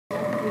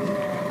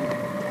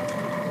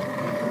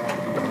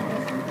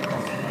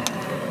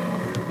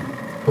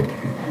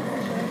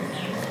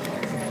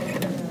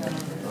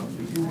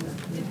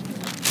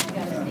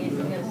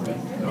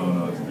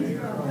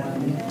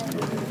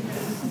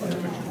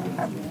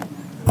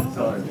It's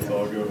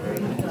all good.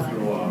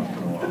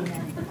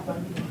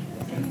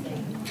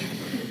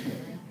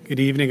 Good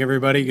evening,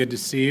 everybody. Good to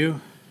see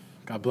you.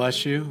 God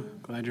bless you.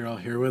 Glad you're all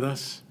here with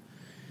us.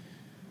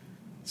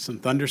 Some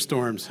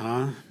thunderstorms,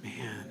 huh?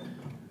 Man,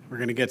 we're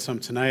going to get some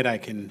tonight. I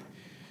think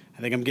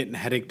I'm getting a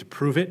headache to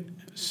prove it.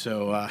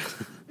 So I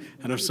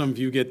know some of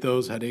you get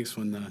those headaches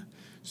when the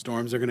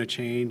storms are going to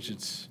change.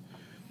 It's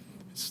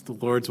the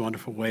Lord's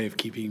wonderful way of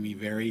keeping me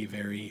very,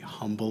 very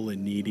humble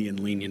and needy and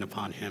lenient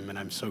upon him, and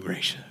I'm so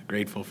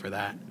grateful for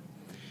that.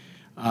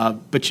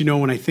 But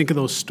when I think of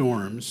those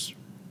storms,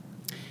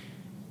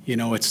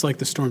 it's like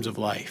the storms of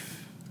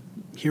life.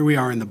 Here we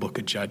are in the book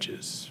of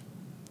Judges.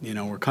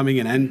 We're coming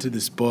an end to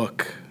this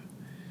book,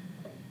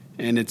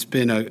 and it's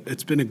been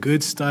a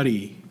good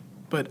study,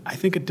 but I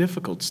think a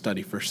difficult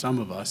study for some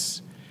of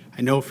us.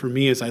 I know for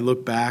me, as I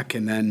look back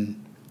and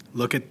then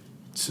look at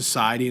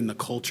society and the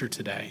culture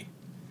today,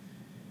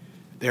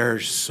 there are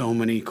so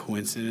many so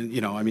many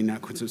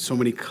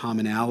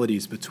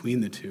commonalities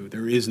between the two.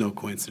 There is no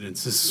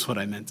coincidence. This is what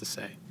I meant to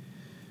say.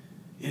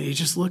 You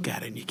just look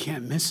at it and you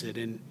can't miss it.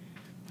 And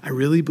I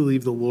really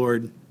believe the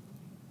Lord,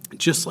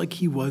 just like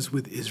he was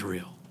with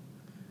Israel,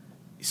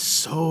 is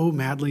so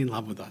madly in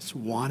love with us,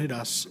 wanted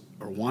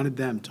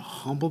them to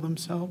humble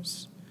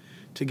themselves,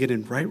 to get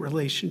in right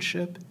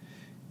relationship,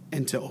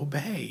 and to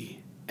obey.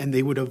 And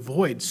they would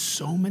avoid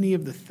so many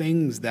of the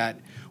things that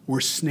were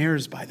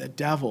snares by the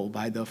devil,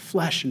 by the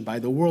flesh, and by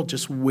the world,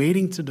 just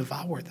waiting to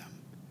devour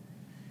them.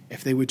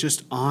 If they would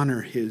just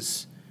honor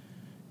his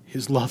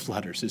love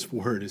letters, his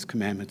word, his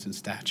commandments and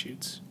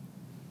statutes.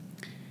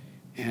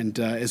 And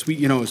as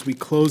we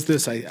close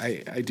this,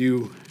 I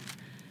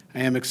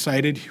am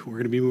excited. We're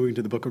going to be moving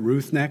to the book of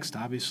Ruth next.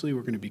 Obviously,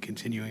 we're going to be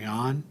continuing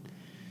on.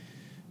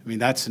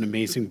 That's an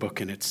amazing book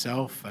in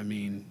itself.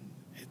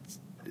 It's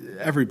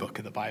every book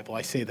of the Bible.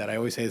 I say that. I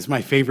always say it's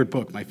my favorite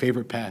book, my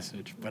favorite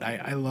passage, but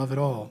I love it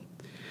all.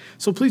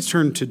 So please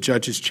turn to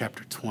Judges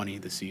chapter 20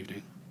 this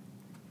evening.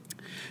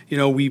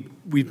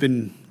 We've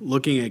been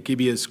looking at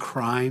Gibeah's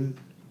crime.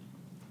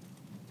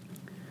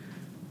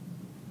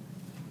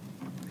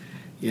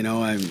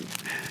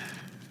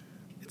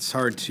 It's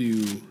hard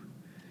to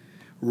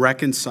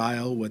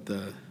reconcile what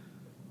the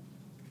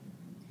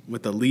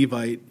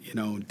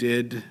Levite,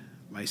 did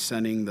by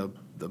sending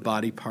the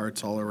body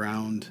parts all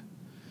around,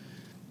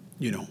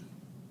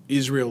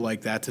 Israel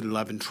like that to the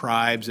 11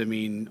 tribes.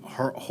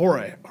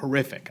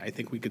 Horrific. I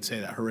think we could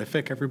say that.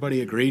 Horrific.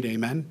 Everybody agreed?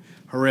 Amen?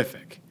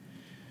 Horrific.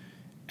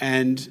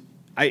 And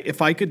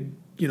if I could,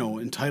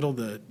 entitle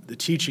the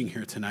teaching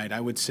here tonight, I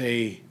would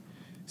say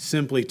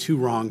simply, two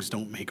wrongs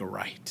don't make a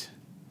right.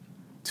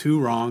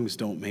 Two wrongs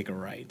don't make a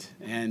right.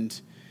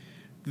 And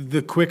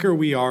the quicker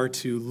we are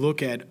to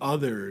look at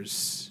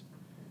others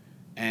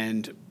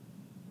and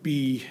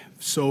be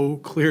so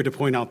clear to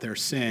point out their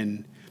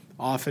sin,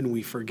 often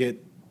we forget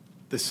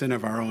the sin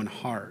of our own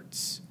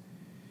hearts.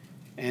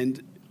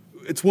 And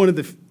it's one of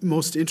the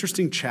most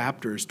interesting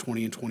chapters,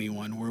 20 and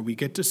 21, where we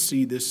get to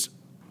see this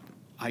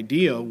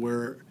idea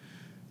where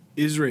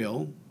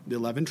Israel, the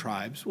 11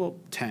 tribes,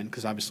 10,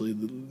 because obviously,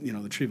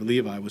 the tribe of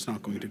Levi was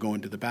not going to go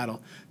into the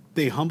battle.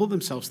 They humble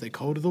themselves. They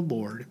go to the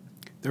Lord.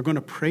 They're going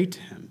to pray to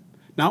him,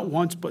 not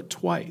once, but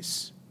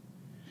twice.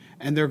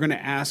 And they're going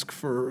to ask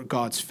for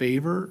God's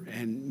favor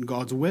and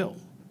God's will.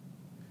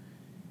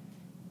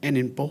 And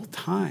in both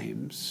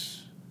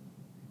times,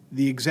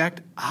 the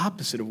exact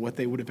opposite of what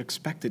they would have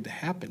expected to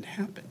happen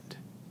happened.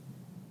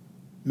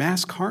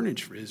 Mass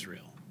carnage for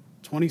Israel.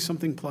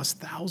 20-something plus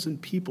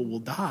thousand people will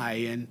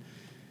die.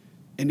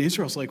 And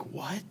Israel's like,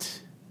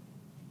 what?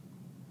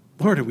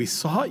 Lord, we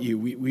sought you.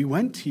 We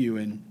went to you.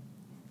 And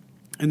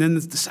then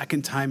the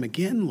second time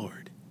again,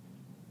 Lord.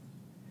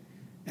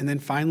 And then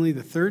finally,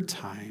 the third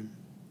time,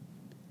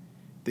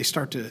 they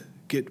start to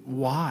get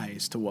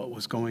wise to what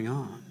was going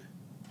on.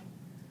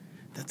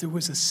 That there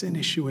was a sin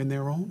issue in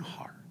their own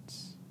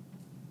hearts.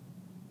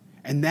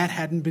 And that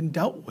hadn't been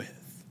dealt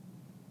with.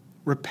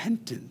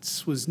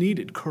 Repentance was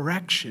needed,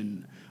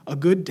 correction. A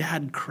good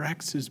dad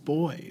corrects his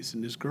boys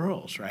and his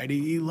girls, right?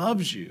 He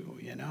loves you,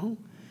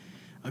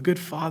 A good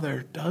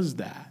father does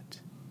that.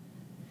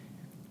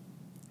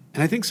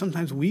 And I think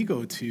sometimes we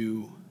go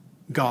to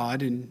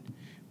God and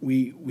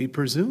we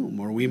presume,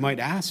 or we might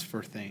ask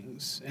for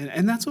things.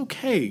 And that's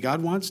okay.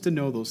 God wants to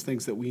know those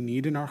things that we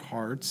need in our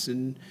hearts.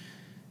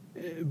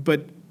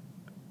 But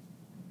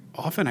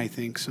often I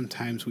think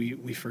sometimes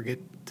we forget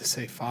to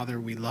say,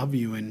 Father, we love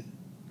you and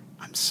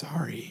I'm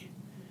sorry.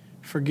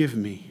 Forgive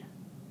me.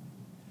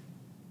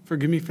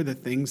 Forgive me for the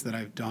things that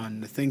I've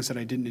done, the things that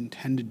I didn't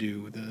intend to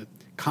do, the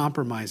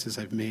compromises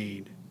I've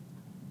made.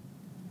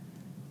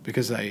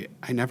 Because I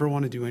never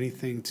want to do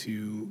anything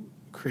to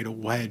create a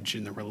wedge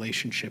in the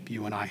relationship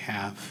you and I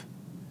have.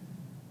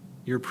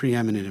 You're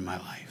preeminent in my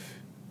life.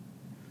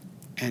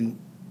 And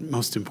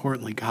most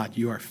importantly, God,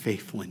 you are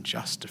faithful and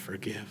just to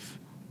forgive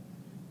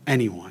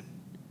anyone.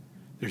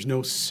 There's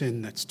no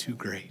sin that's too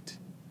great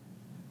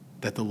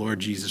that the Lord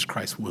Jesus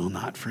Christ will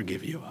not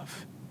forgive you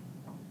of.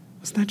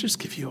 Doesn't that just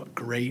give you a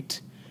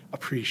great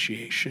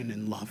appreciation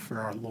and love for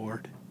our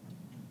Lord?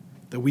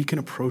 that we can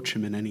approach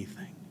him in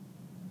anything.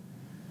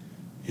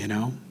 You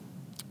know,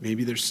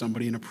 maybe there's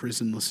somebody in a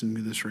prison listening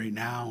to this right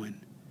now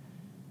and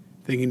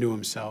thinking to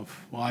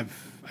himself, well,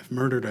 I've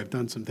murdered, I've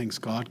done some things.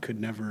 God could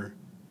never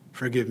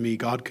forgive me.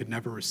 God could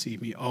never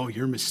receive me. Oh,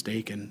 you're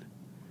mistaken.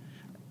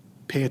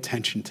 Pay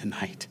attention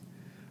tonight.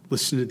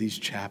 Listen to these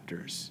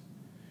chapters.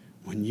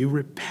 When you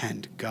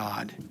repent,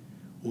 God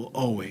will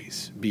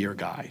always be your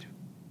guide.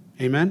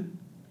 Amen?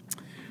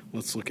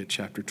 Let's look at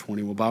chapter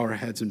 20. We'll bow our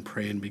heads and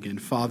pray and begin.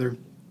 Father,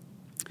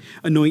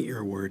 anoint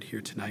your word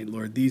here tonight,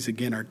 Lord. These,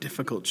 again, are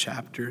difficult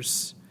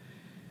chapters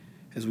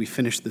as we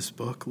finish this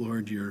book,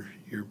 Lord, your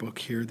book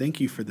here. Thank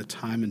you for the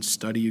time and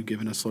study you've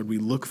given us, Lord. We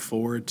look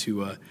forward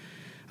to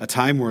a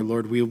time where,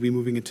 Lord, we'll be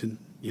moving into,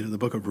 the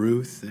book of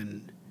Ruth.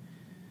 And,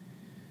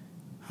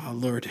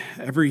 Lord,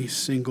 every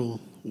single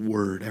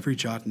word, every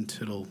jot and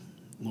tittle,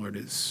 Lord,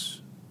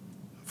 is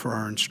for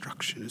our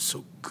instruction, is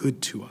so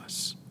good to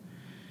us.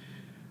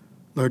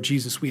 Lord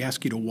Jesus, we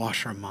ask you to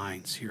wash our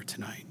minds here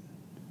tonight.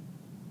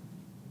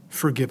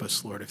 Forgive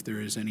us, Lord, if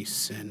there is any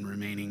sin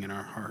remaining in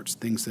our hearts,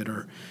 things that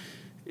are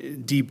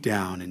deep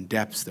down in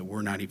depths that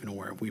we're not even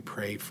aware of. We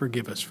pray,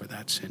 forgive us for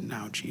that sin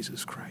now,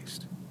 Jesus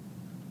Christ.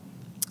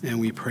 And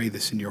we pray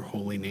this in your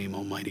holy name,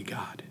 Almighty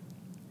God.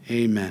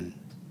 Amen.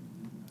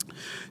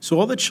 So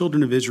all the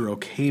children of Israel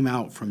came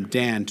out from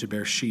Dan to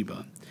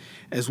Beersheba,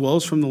 as well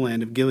as from the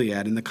land of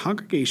Gilead, and the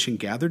congregation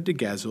gathered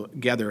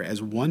together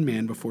as one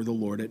man before the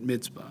Lord at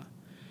Mizpah.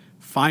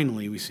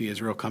 Finally, we see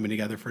Israel coming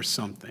together for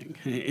something,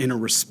 in a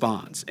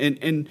response.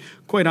 And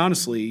quite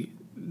honestly,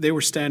 they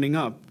were standing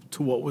up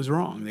to what was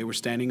wrong. They were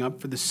standing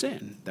up for the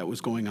sin that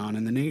was going on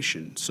in the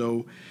nation.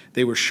 So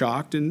they were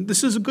shocked, and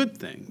this is a good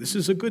thing. This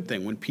is a good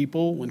thing.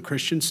 When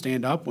Christians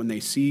stand up, when they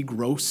see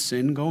gross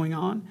sin going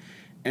on,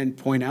 and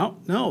point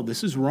out, no,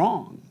 this is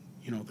wrong.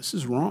 This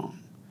is wrong.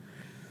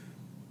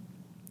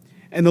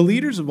 And the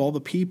leaders of all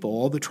the people,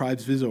 all the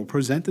tribes of Israel,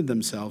 presented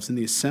themselves in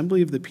the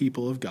assembly of the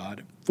people of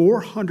God,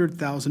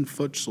 400,000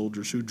 foot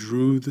soldiers who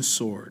drew the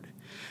sword.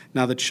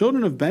 Now the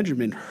children of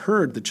Benjamin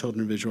heard the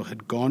children of Israel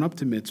had gone up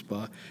to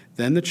Mizpah.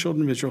 Then the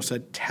children of Israel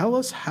said, tell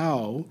us,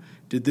 how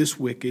did this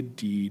wicked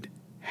deed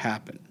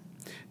happen?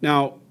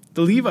 Now,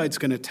 the Levite's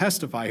going to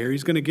testify here.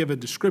 He's going to give a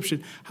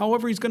description.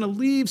 However, he's going to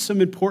leave some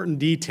important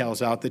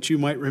details out that you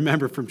might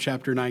remember from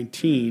chapter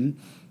 19.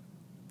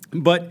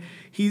 But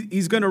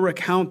he's going to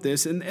recount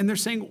this, and they're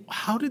saying,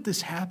 how did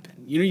this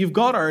happen? You've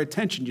got our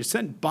attention. You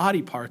sent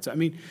body parts.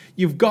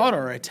 You've got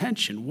our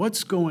attention.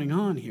 What's going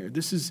on here?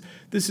 This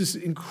is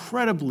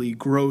incredibly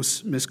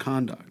gross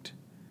misconduct.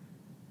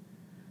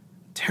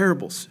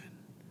 Terrible sin.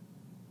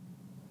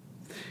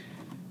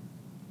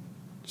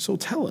 So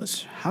tell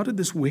us, how did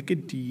this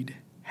wicked deed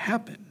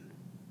happen?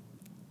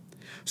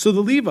 So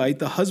the Levite,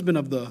 the husband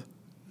of the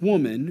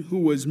woman who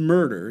was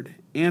murdered,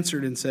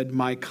 answered and said,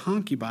 my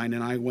concubine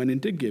and I went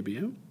into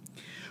Gibeah,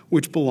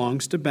 which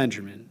belongs to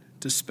Benjamin,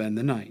 to spend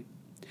the night.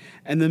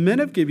 And the men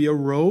of Gibeah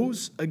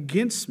rose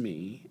against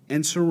me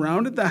and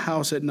surrounded the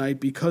house at night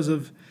because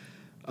of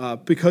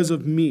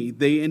me.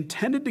 They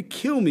intended to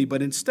kill me,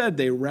 but instead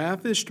they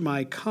ravished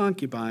my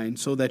concubine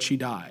so that she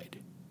died.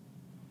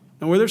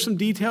 Now, were there some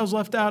details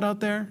left out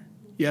there?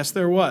 Yes,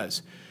 there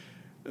was.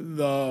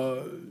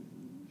 The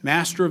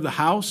master of the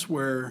house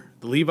where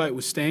the Levite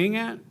was staying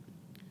at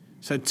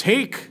said,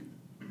 take,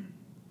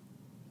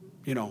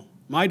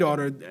 my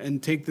daughter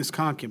and take this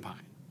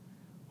concubine.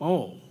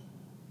 Oh.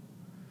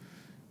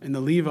 And the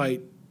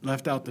Levite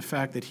left out the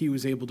fact that he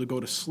was able to go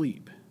to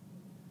sleep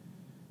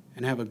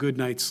and have a good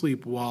night's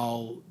sleep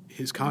while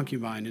his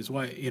concubine, his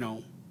wife,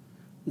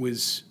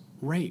 was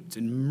raped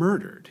and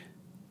murdered.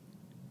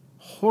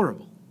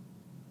 Horrible.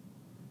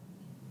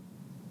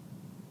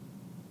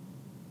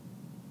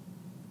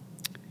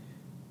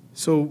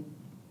 So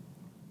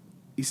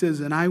he says,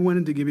 and I went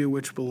into Gibeah,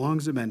 which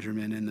belongs to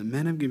Benjamin, and the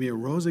men of Gibeah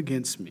rose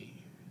against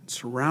me and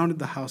surrounded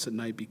the house at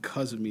night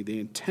because of me. They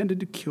intended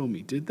to kill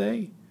me, did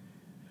they?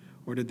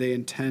 Or did they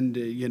intend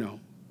to,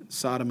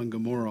 Sodom and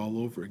Gomorrah all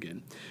over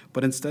again?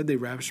 But instead they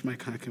ravished my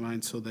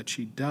concubine so that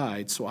she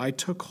died. So I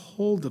took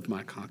hold of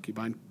my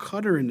concubine,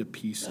 cut her into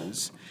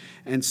pieces,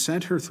 and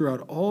sent her throughout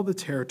all the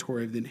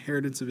territory of the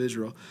inheritance of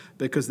Israel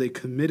because they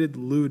committed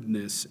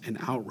lewdness and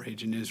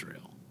outrage in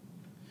Israel.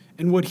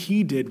 And what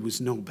he did was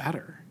no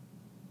better.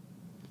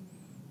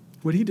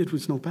 This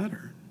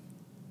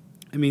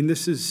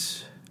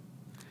is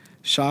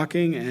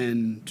shocking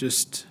and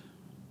just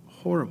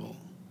horrible.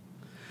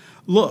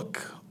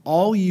 Look,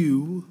 all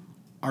you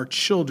are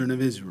children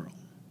of Israel.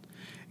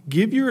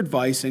 Give your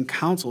advice and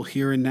counsel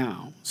here and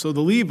now. So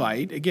the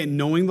Levite, again,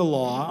 knowing the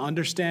law,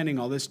 understanding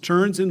all this,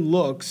 turns and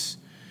looks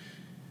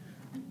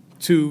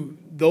to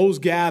those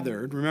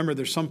gathered. Remember,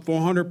 there's some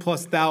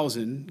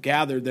 400,000+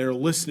 gathered that are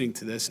listening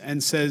to this,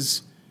 and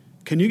says,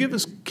 can you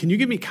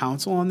give me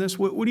counsel on this?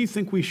 What do you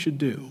think we should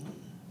do?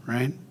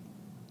 Right?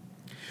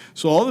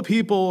 So all the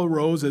people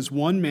arose as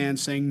one man,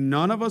 saying,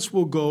 none of us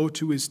will go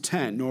to his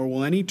tent, nor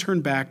will any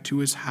turn back to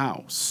his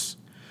house.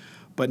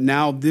 But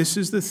now this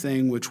is the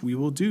thing which we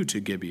will do to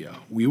Gibeah.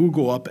 We will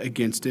go up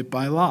against it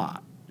by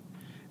lot.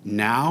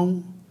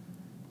 Now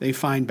they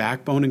find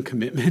backbone and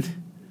commitment?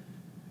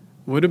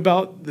 What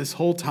about this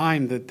whole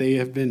time that they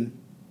have been,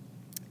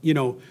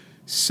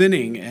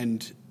 sinning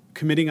and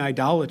committing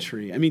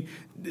idolatry? I mean,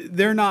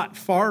 they're not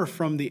far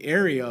from the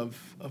area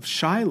of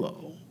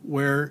Shiloh,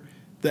 where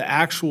the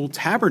actual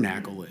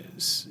tabernacle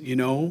is,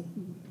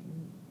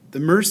 the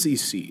mercy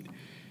seat.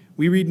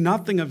 We read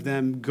nothing of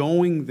them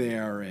going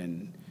there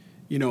and,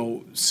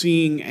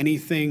 seeing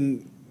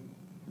anything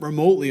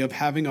remotely of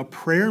having a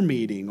prayer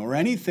meeting or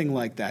anything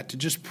like that to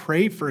just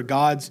pray for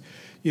God's,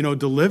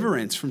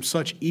 deliverance from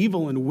such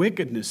evil and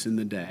wickedness in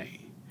the day.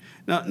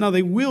 Now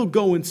they will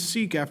go and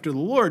seek after the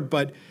Lord,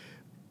 but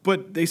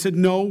they said,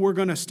 no, we're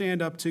going to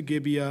stand up to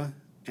Gibeah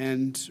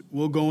and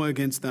we'll go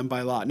against them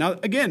by lot. Now,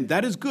 again,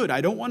 that is good. I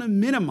don't want to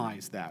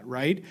minimize that,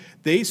 right?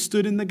 They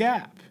stood in the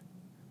gap.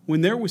 When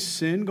there was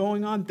sin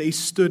going on, they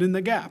stood in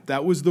the gap.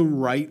 That was the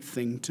right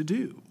thing to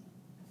do.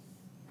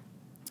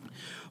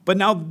 But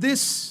now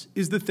this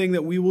is the thing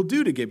that we will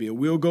do to Gibeah.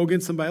 We will go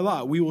against them by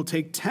lot. We will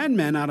take 10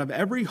 men out of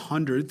every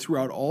 100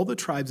 throughout all the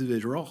tribes of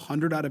Israel,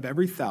 100 out of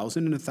every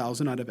 1,000, and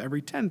 1,000 out of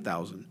every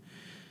 10,000,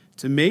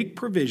 to make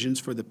provisions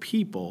for the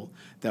people,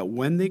 that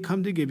when they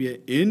come to Gibeah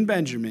in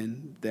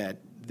Benjamin, that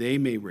they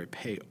may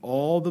repay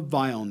all the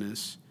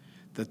vileness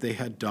that they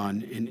had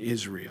done in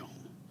Israel.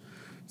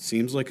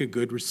 Seems like a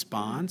good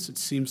response. It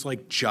seems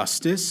like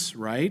justice,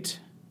 right?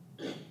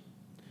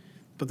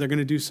 But they're going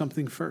to do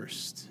something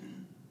first.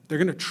 They're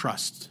going to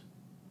trust,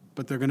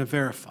 but they're going to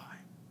verify.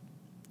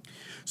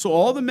 So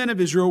all the men of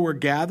Israel were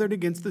gathered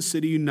against the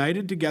city,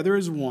 united together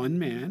as one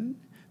man.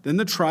 Then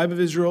the tribe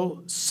of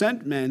Israel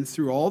sent men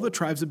through all the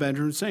tribes of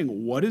Benjamin,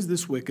 saying, what is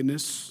this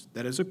wickedness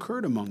that has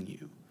occurred among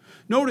you?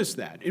 Notice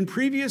that. In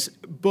previous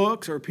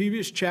books, or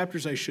previous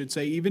chapters, I should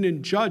say, even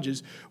in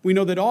Judges, we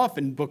know that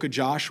often, book of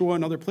Joshua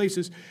and other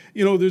places,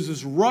 there's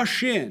this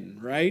rush in,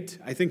 right?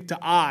 I think to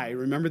Ai,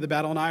 remember the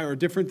battle in Ai, or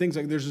different things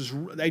like there's this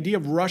idea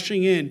of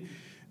rushing in,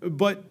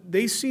 but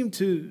they seem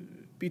to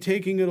be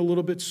taking it a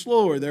little bit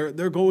slower.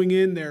 They're going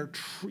in,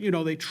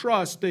 they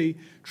trust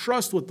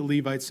what the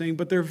Levite's saying,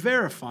 but they're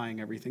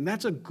verifying everything.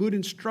 That's a good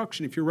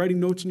instruction. If you're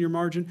writing notes in your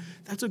margin,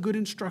 that's a good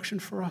instruction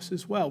for us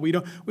as well. We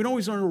don't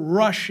always want to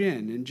rush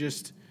in and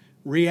just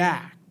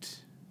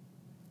react.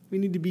 We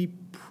need to be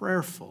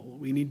prayerful.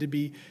 We need to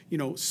be,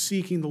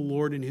 seeking the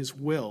Lord in his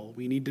will.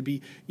 We need to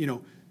be,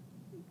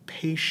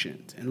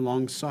 patient and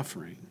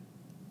long-suffering.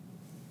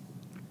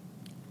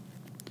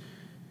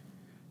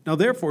 Now,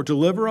 therefore,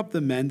 deliver up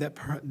the men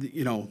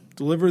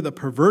deliver the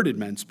perverted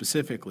men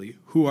specifically,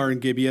 who are in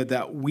Gibeah,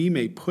 that we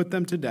may put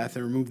them to death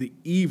and remove the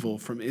evil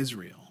from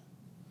Israel.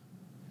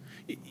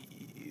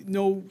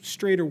 No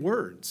straighter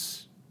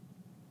words.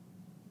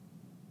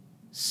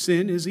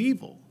 Sin is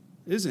evil,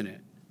 isn't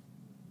it?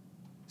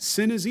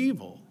 Sin is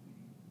evil.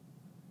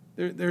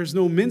 There's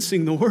no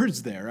mincing the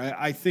words there.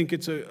 I think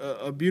it's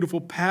a beautiful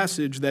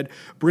passage that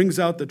brings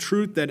out the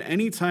truth that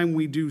anytime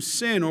we do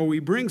sin or we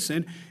bring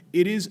sin,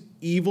 it is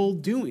evil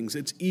doings.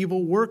 It's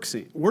evil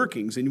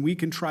workings, and we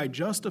can try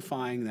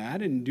justifying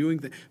that and doing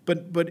that,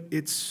 but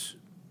it's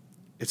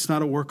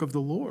not a work of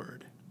the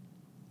Lord.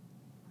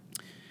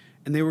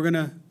 And they were going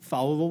to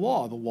follow the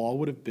law. The law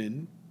would have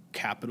been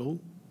capital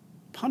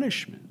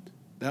punishment.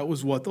 That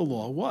was what the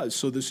law was.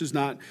 So this is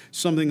not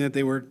something that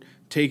they were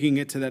taking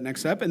it to that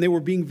next step, and they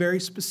were being very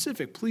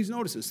specific. Please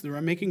notice this.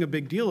 They're making a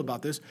big deal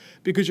about this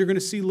because you're going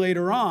to see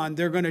later on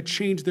they're going to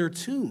change their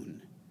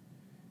tune.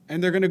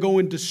 And they're going to go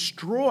and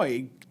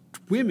destroy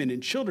women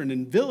and children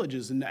and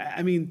villages. And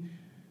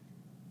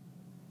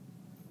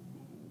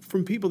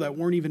from people that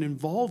weren't even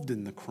involved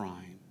in the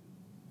crime,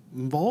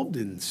 involved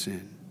in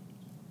sin.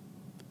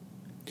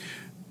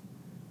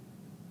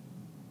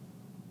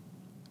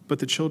 But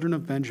the children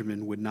of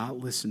Benjamin would not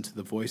listen to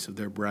the voice of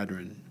their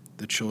brethren,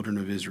 the children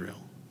of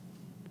Israel.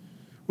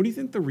 What do you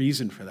think the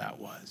reason for that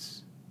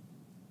was?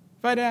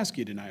 If I'd ask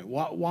you tonight,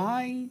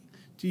 why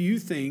do you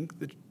think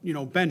that,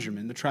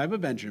 Benjamin, the tribe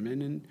of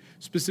Benjamin, and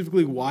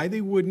specifically why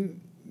they wouldn't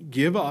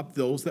give up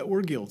those that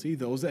were guilty,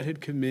 those that had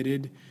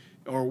committed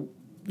or,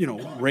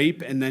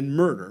 rape and then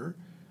murder,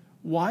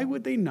 why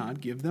would they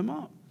not give them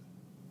up?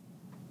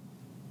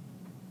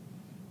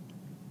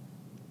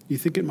 You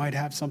think it might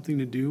have something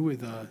to do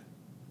with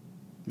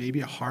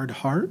maybe a hard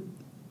heart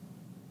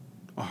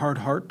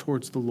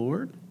towards the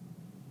Lord?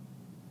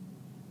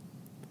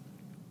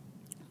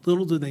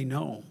 Little do they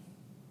know,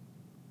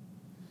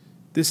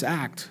 this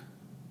act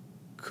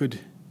could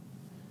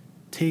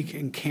take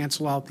and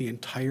cancel out the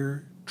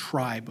entire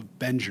tribe of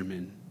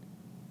Benjamin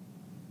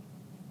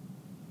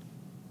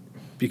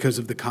because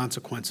of the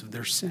consequence of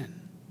their sin.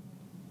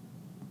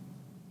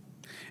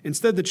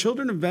 Instead, the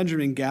children of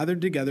Benjamin gathered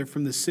together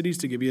from the cities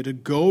to Gibeah to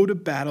go to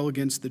battle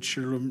against the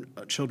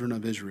children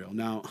of Israel.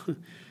 Now,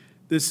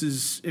 this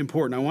is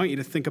important. I want you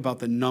to think about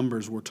the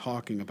numbers we're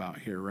talking about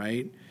here,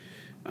 right?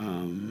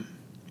 We're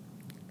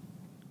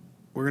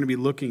going to be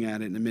looking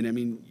at it in a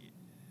minute.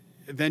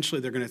 Eventually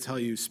they're going to tell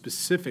you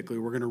specifically,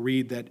 we're going to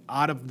read that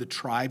out of the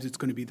tribes, it's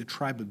going to be the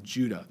tribe of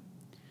Judah.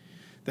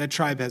 That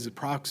tribe has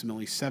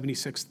approximately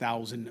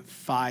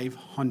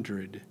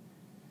 76,500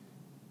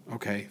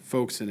 Okay,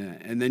 folks in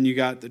it. And then you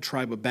got the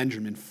tribe of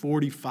Benjamin,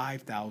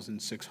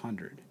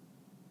 45,600.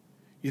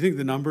 You think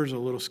the number's a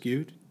little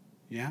skewed?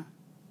 Yeah.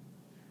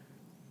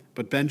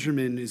 But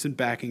Benjamin isn't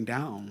backing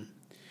down.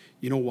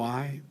 You know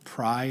why?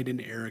 Pride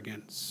and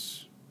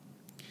arrogance.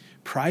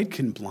 Pride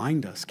can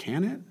blind us,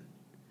 can it?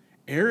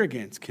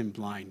 Arrogance can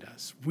blind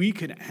us. We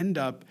could end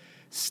up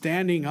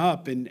standing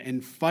up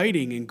and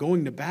fighting and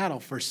going to battle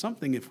for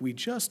something if we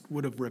just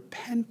would have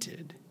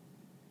repented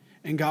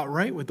and got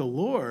right with the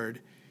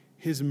Lord.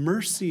 His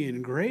mercy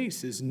and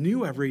grace is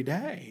new every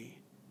day.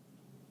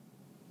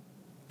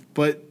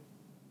 But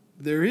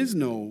there is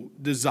no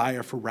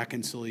desire for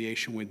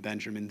reconciliation with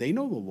Benjamin. They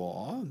know the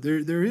law.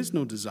 There is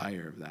no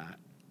desire of that.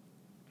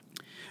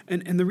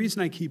 And the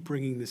reason I keep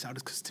bringing this out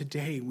is because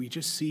today we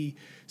just see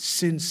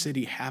Sin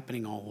City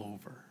happening all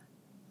over,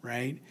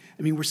 right?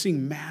 I mean, we're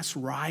seeing mass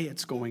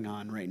riots going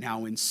on right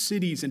now in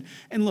cities.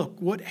 And look,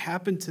 what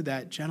happened to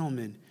that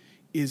gentleman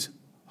is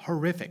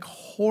horrific,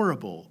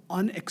 horrible,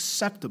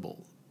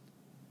 unacceptable.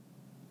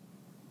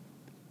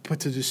 But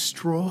to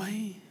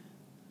destroy,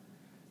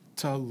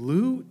 to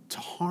loot, to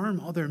harm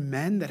other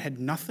men that had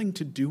nothing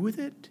to do with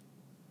it?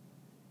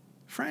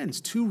 Friends,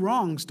 two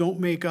wrongs don't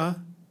make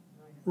a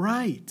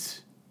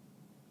right.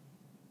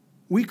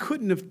 We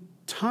couldn't have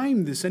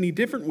timed this any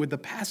different with the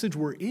passage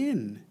we're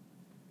in.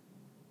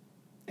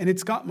 And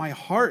it's got my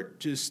heart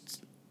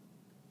just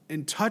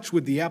in touch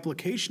with the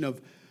application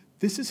of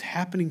this is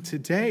happening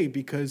today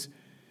because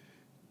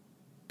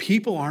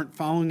people aren't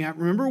following out.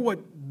 Remember what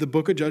the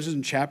book of Judges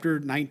in chapter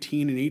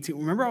 19 and 18,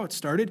 remember how it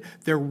started?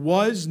 There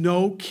was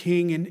no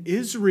king in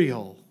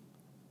Israel.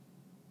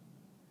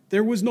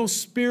 There was no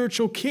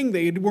spiritual king.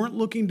 They weren't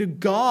looking to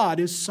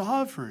God as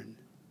sovereign.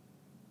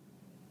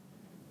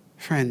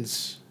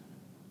 Friends,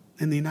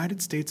 in the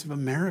United States of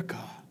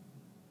America,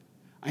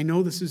 I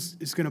know this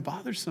is going to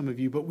bother some of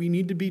you, but we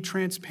need to be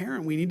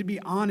transparent. We need to be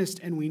honest,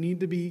 and we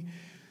need to be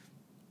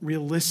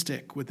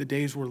realistic with the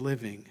days we're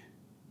living.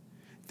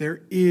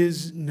 There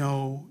is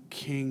no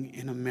king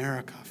in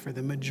America for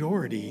the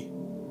majority.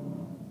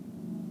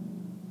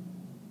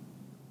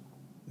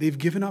 They've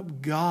given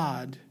up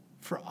God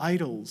for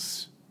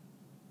idols,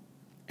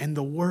 and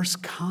the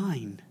worst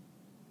kind,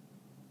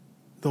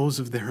 those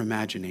of their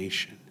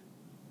imagination.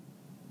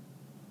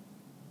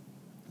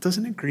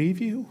 Doesn't it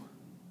grieve you?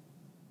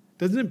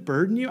 Doesn't it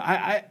burden you?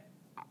 I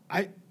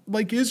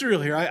like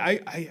Israel here,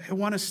 I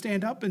want to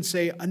stand up and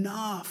say,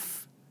 enough.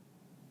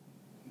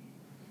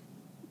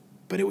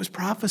 But it was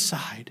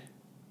prophesied.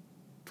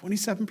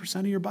 27%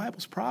 of your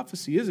Bible's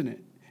prophecy, isn't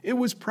it? It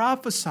was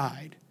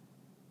prophesied.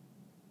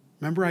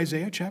 Remember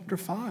Isaiah chapter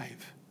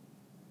 5.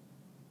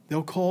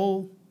 They'll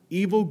call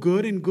evil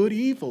good and good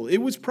evil. It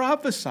was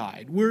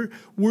prophesied. We're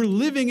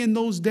living in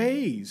those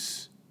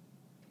days.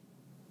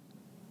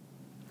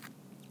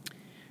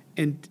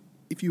 And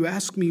if you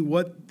ask me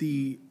what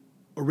the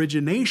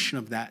origination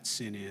of that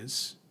sin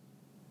is,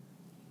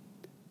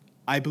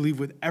 I believe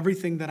with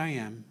everything that I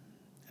am,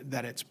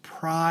 that it's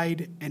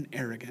pride and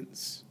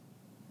arrogance.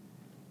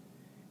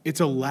 It's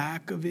a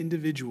lack of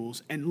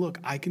individuals. And look,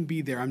 I can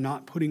be there. I'm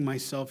not putting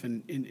myself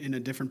in a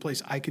different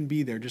place. I can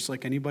be there just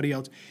like anybody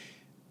else.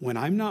 When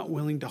I'm not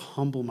willing to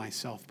humble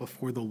myself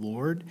before the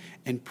Lord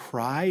and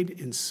pride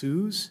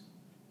ensues,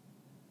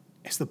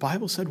 as the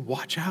Bible said,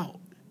 watch out.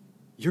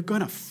 You're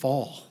going to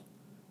fall.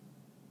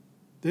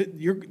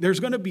 There's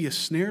going to be a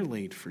snare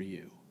laid for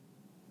you.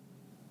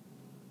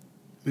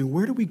 I mean,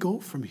 where do we go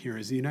from here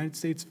as the United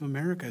States of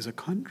America, as a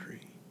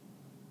country?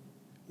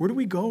 Where do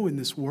we go in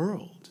this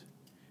world?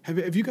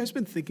 Have you guys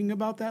been thinking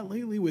about that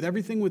lately with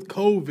everything with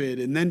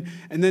COVID and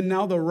then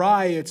now the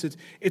riots?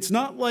 It's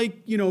not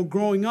like,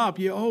 growing up,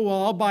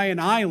 I'll buy an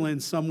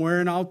island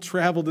somewhere and I'll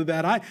travel to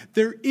that island.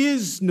 There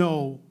is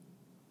no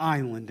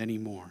island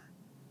anymore.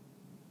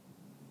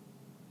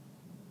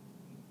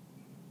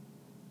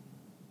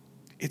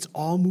 It's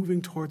all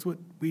moving towards what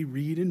we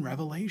read in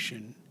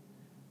Revelation.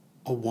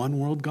 A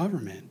one-world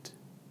government,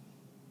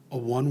 a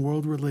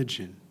one-world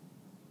religion,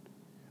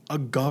 a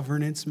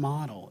governance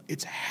model.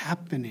 It's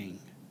happening.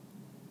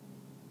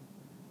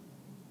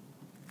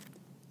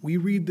 We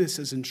read this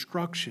as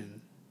instruction.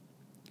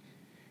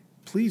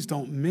 Please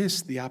don't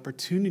miss the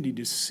opportunity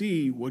to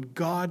see what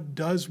God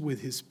does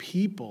with his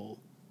people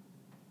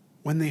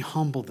when they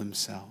humble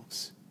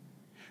themselves.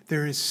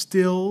 There is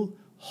still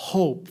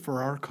hope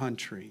for our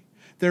country.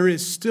 There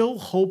is still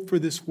hope for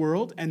this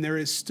world, and there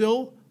is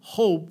still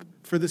hope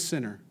for the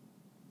sinner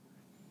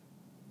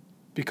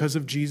because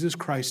of Jesus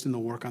Christ and the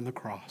work on the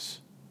cross.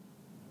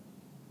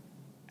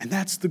 And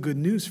that's the good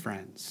news,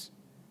 friends.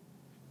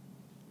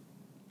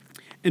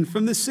 And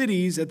from the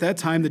cities at that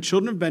time, the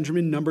children of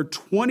Benjamin numbered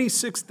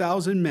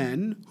 26,000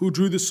 men who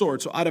drew the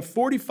sword. So out of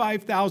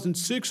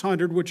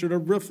 45,600, which are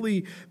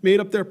roughly made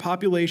up their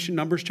population,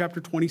 Numbers chapter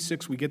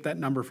 26, we get that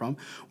number from.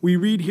 We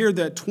read here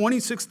that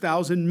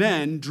 26,000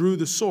 men drew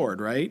the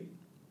sword, right?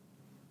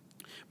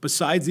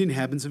 Besides the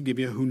inhabitants of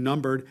Gibeah, who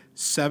numbered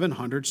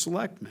 700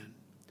 select men.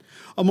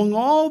 Among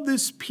all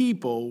this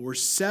people were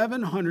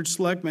 700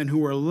 select men who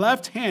were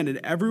left-handed.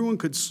 Everyone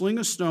could sling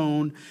a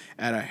stone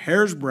at a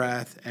hair's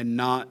breadth and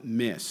not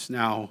miss.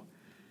 Now,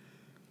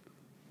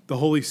 the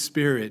Holy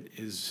Spirit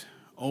is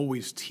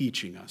always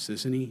teaching us,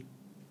 isn't he?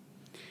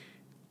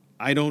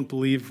 I don't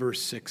believe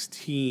verse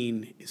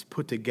 16 is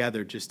put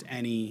together just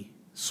any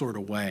sort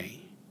of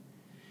way.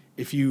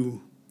 If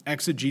you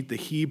exegete the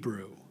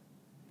Hebrew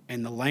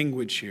and the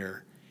language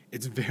here,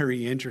 it's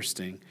very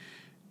interesting.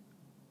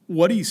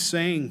 What he's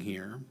saying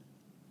here,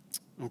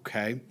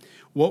 okay,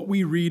 what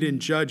we read in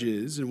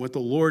Judges and what the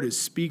Lord is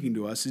speaking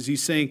to us is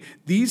he's saying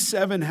these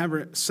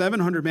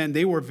 700 men,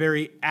 they were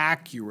very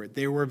accurate.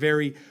 They were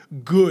very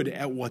good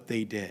at what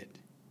they did.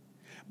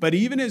 But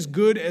even as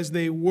good as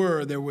they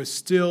were, there was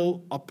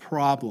still a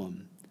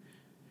problem.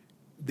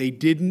 They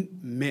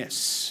didn't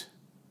miss.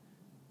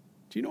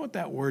 Do you know what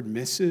that word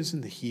miss is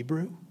in the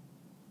Hebrew?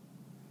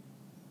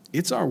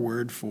 It's our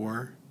word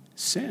for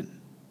sin.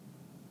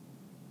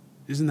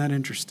 Isn't that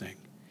interesting?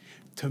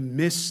 To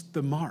miss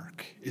the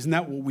mark. Isn't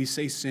that what we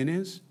say sin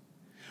is?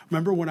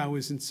 Remember when I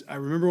was in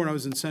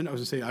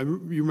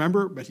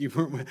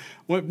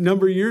what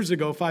number of years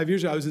ago, 5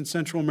 years ago, I was in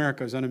Central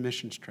America. I was on a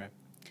missions trip.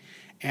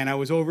 And I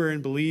was over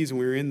in Belize, and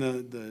we were in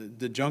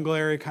the jungle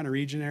area, kind of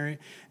region area.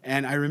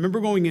 And I remember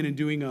going in and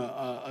doing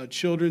a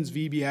children's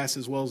VBS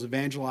as well as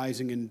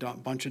evangelizing in a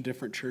bunch of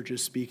different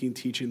churches, speaking,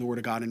 teaching the Word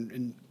of God,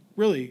 and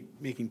really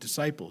making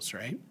disciples,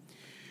 right?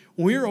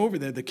 When we were over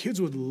there, the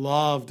kids would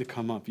love to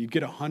come up. You'd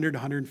get 100,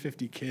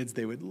 150 kids.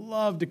 They would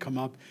love to come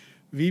up.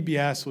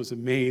 VBS was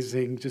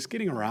amazing, just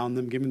getting around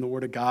them, giving the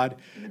Word of God.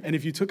 And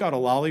if you took out a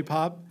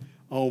lollipop,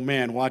 oh,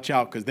 man, watch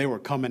out, because they were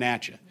coming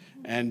at you.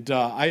 And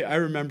I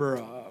remember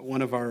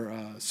one of our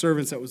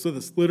servants that was with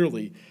us,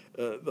 literally,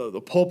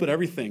 the pulpit,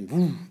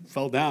 everything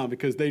fell down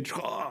because they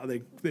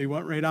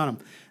went right on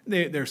them.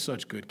 They're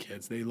such good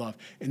kids. They love.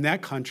 In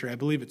that country, I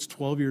believe it's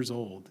 12 years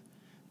old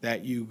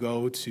that you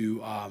go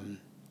to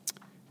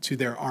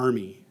their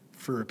army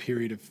for a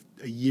period of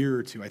a year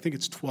or two. I think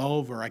it's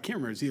 12, or I can't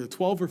remember. It's either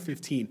 12 or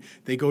 15.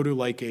 They go to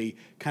like a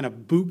kind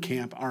of boot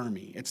camp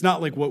army. It's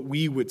not like what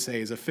we would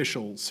say is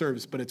official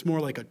service, but it's more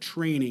like a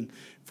training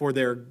for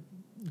their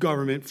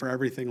government, for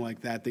everything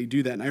like that. They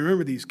do that. And I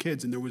remember these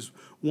kids, and there was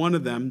one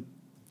of them,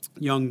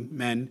 young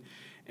men,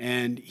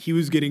 and he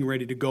was getting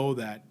ready to go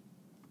that,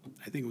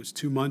 I think it was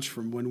 2 months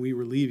from when we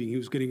were leaving. He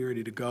was getting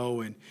ready to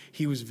go, and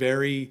he was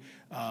very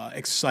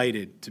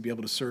excited to be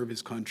able to serve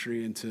his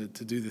country and to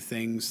do the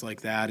things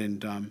like that.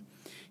 And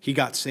he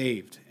got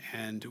saved,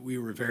 and we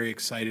were very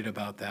excited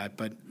about that.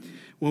 But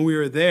when we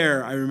were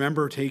there, I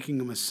remember taking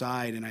him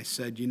aside, and I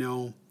said,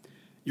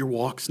 your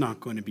walk's not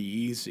going to be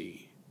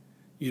easy.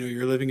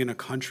 You're living in a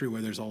country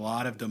where there's a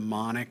lot of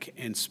demonic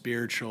and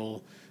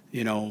spiritual,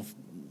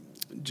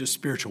 just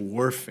spiritual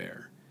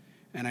warfare.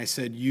 And I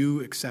said,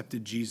 you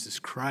accepted Jesus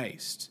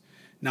Christ.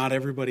 Not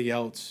everybody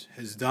else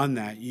has done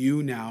that.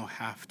 You now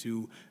have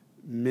to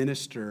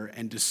minister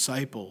and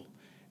disciple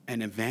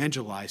and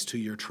evangelize to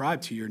your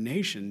tribe, to your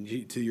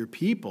nation, to your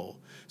people,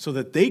 so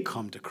that they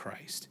come to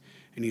Christ.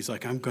 And he's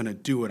like, I'm going to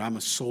do it. I'm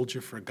a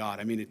soldier for God.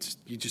 I mean,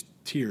 you just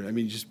tear. I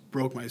mean, you just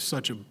broke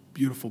such a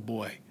beautiful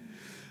boy.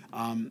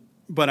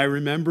 But I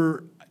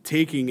remember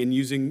taking and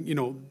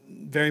using,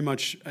 very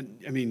much,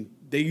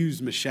 they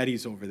use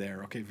machetes over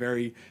there, okay?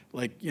 Very,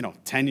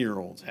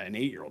 10-year-olds and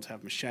 8-year-olds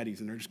have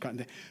machetes, and they're just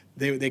cutting.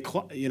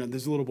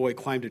 This little boy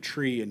climbed a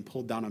tree and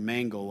pulled down a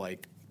mango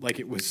like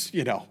it was,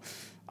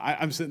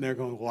 I'm sitting there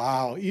going,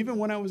 wow. Even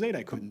when I was 8,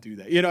 I couldn't do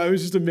that. It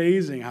was just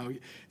amazing how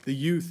the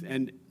youth,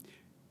 and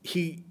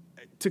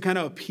to kind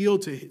of appeal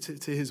to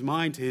his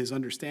mind, to his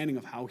understanding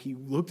of how he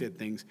looked at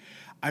things.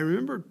 I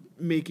remember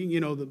making,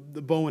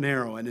 the bow and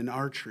arrow and an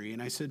archery,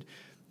 and I said,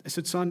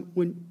 son,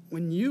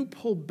 when you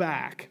pull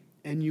back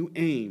and you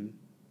aim,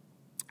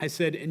 I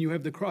said, and you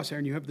have the crosshair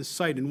and you have the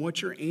sight and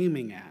what you're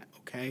aiming at,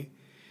 okay?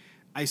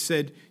 I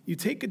said, you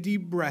take a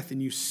deep breath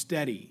and you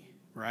steady,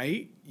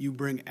 right? You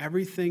bring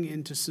everything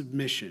into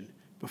submission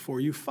before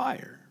you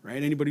fire,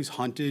 right? Anybody's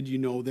hunted, you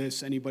know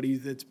this. Anybody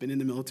that's been in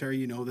the military,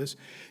 you know this.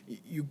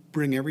 You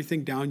bring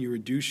everything down, you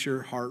reduce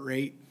your heart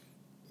rate,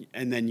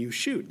 and then you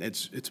shoot.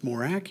 It's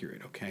more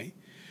accurate, okay?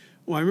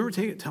 Well, I remember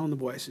telling the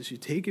boy, I said, you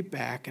take it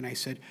back, and I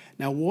said,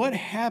 now what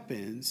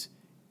happens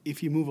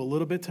if you move a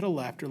little bit to the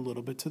left or a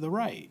little bit to the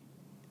right?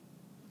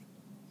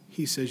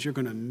 He says, you're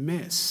going to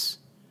miss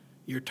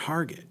your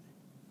target.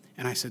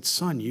 And I said,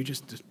 son, you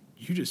just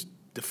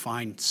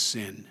defined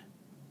sin.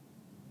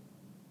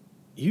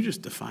 You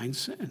just defined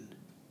sin.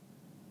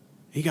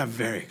 He got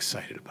very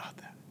excited about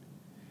that.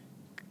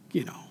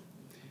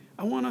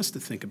 I want us to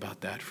think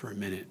about that for a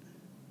minute.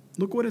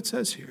 Look what it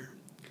says here.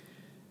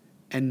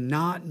 And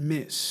not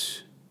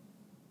miss.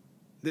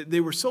 They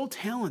were so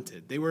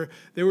talented. They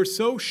were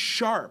so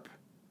sharp.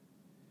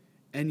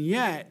 And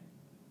yet,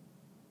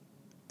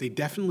 they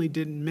definitely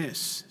didn't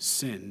miss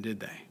sin, did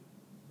they?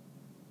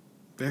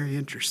 Very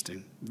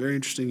interesting. Very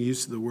interesting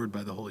use of the word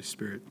by the Holy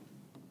Spirit.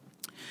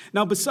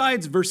 Now,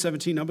 besides, verse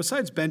 17, now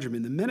besides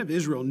Benjamin, the men of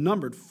Israel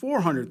numbered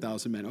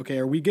 400,000 men. Okay,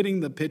 are we getting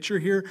the picture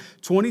here?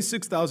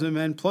 26,000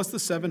 men plus the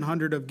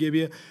 700 of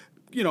Gibeah,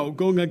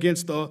 going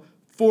against the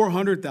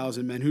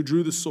 400,000 men who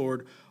drew the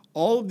sword.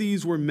 All of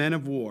these were men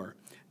of war.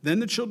 Then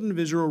the children of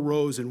Israel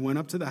rose and went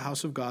up to the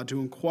house of God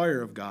to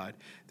inquire of God.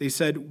 They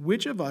said,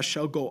 which of us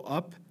shall go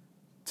up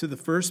to the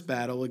first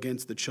battle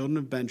against the children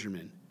of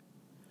Benjamin?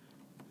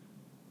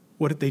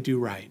 What did they do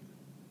right?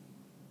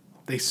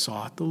 They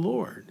sought the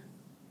Lord.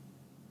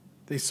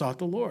 They sought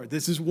the Lord.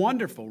 This is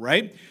wonderful,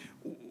 right?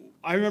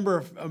 I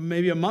remember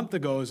maybe a month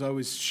ago as I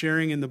was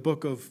sharing in the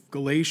book of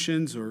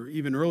Galatians, or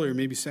even earlier,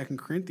 maybe 2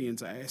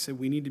 Corinthians, I said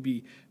we need to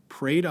be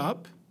prayed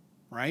up,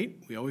 right?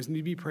 We always need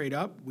to be prayed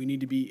up. We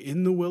need to be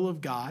in the will of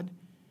God,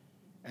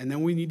 and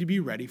then we need to be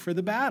ready for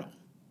the battle.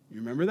 You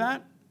remember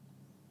that?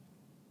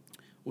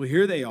 Well,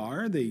 here they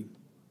are.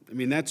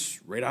 That's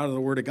right out of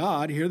the Word of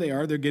God. Here they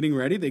are. They're getting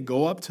ready. They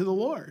go up to the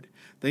Lord.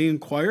 They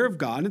inquire of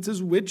God. It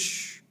says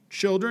which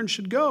children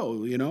should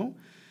go,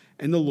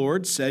 And the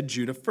Lord said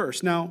Judah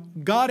first. Now,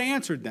 God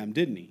answered them,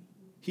 didn't he?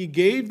 He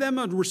gave them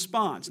a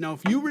response. Now,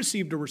 if you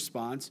received a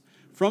response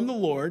from the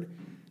Lord,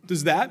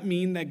 does that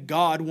mean that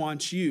God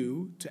wants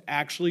you to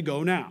actually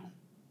go now?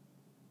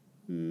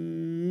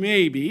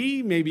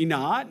 Maybe, maybe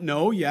not.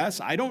 No,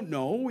 yes, I don't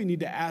know. We need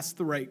to ask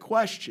the right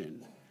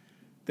question.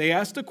 They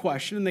asked a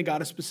question and they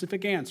got a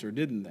specific answer,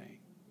 didn't they?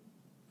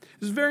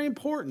 This is very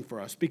important for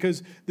us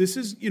because this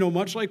is,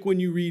 much like when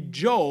you read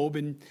Job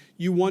and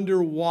you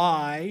wonder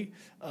why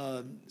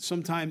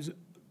sometimes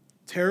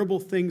terrible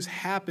things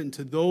happen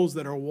to those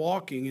that are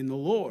walking in the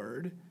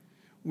Lord.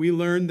 We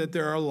learn that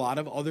there are a lot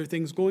of other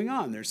things going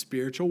on. There's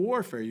spiritual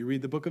warfare. You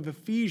read the book of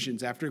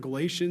Ephesians. After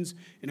Galatians,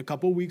 in a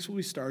couple of weeks, we'll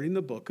be starting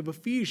the book of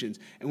Ephesians.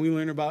 And we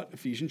learn about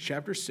Ephesians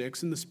chapter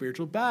 6 and the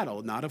spiritual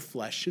battle, not of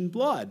flesh and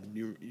blood.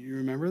 You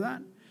remember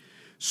that?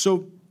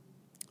 So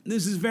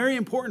this is very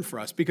important for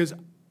us because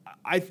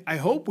I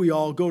hope we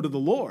all go to the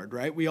Lord,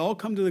 right? We all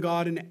come to the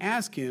God and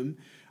ask him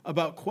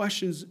about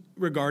questions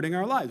regarding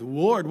our lives.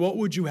 Lord, what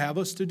would you have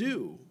us to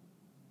do?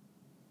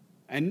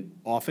 And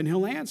often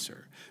he'll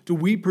answer. Do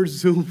we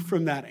presume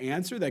from that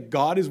answer that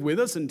God is with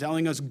us and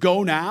telling us,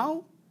 go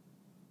now?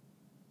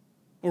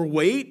 Or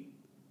wait?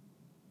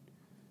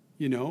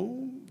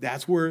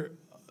 That's where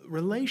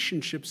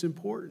relationship's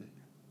important.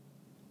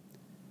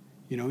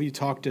 You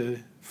talk to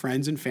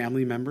friends and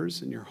family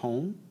members in your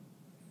home.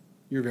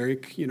 You're very,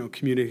 you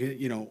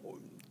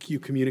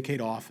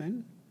communicate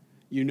often.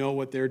 You know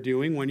what they're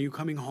doing. When are you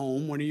coming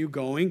home? When are you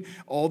going?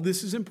 All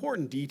this is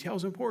important. Detail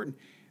is important.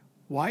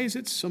 Why is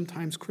it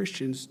sometimes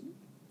Christians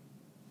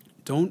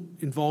don't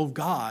involve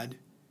God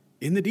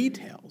in the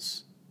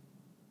details?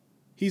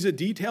 He's a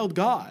detailed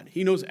God.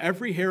 He knows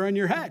every hair on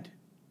your head.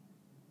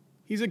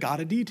 He's a God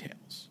of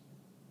details.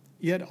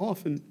 Yet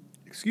often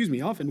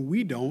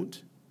we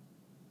don't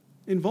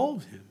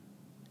involve him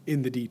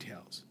in the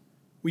details.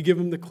 We give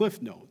him the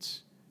cliff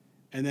notes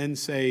and then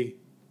say,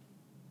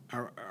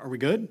 are we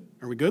good?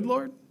 Are we good,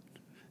 Lord?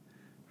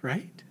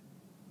 Right?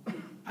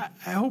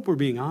 I hope we're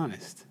being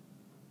honest.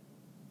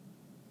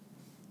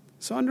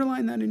 So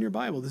underline that in your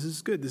Bible. This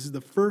is good. This is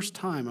the first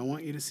time. I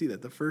want you to see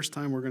that. The first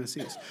time we're going to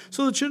see this.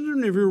 So the children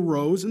of Israel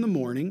rose in the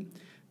morning.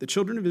 The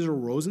children of Israel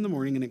rose in the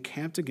morning and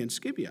encamped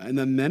against Gibeah. And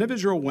the men of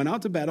Israel went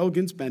out to battle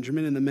against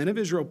Benjamin. And the men of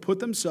Israel put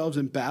themselves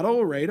in battle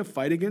array to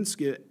fight against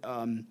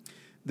them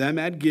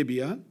at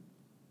Gibeah.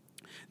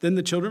 Then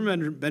the children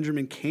of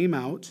Benjamin came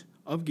out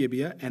of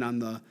Gibeah, and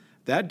on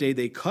that day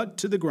they cut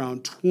to the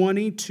ground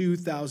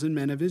 22,000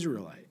 men of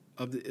Israel,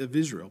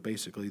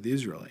 basically the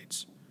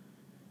Israelites.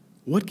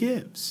 What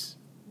gives?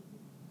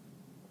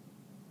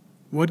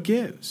 What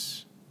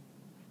gives?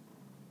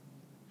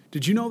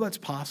 Did you know that's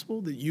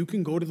possible? That you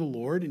can go to the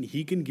Lord and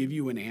he can give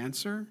you an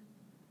answer?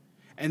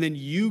 And then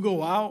you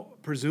go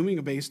out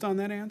presuming based on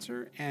that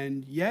answer,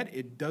 and yet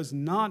it does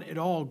not at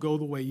all go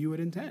the way you would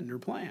intend or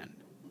planned.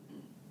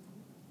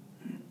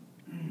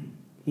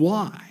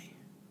 Why?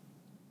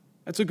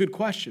 That's a good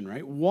question,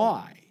 right?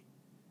 Why?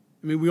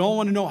 We all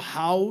want to know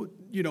how,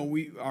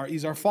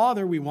 he's our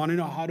Father. We want to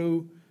know how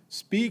to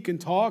speak and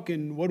talk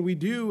and what do we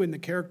do in the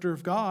character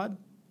of God.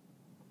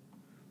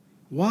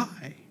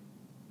 Why?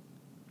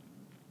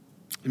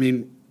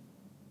 Did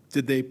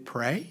they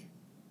pray?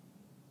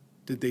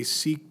 Did they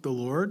seek the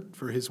Lord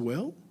for his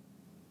will?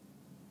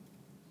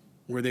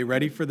 Were they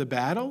ready for the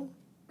battle?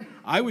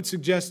 I would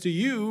suggest to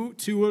you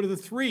 2 out of the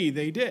 3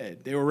 they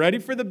did. They were ready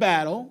for the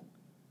battle,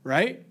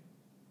 right?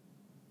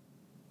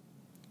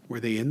 Were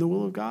they in the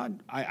will of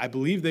God? I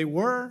believe they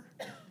were.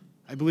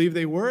 I believe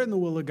they were in the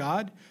will of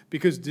God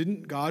because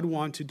didn't God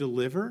want to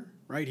deliver,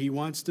 right? He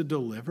wants to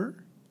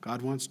deliver.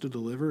 God wants to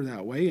deliver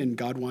that way, and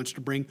God wants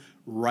to bring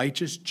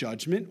righteous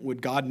judgment.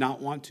 Would God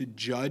not want to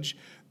judge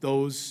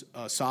those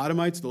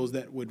sodomites, those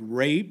that would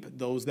rape,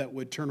 those that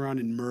would turn around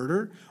and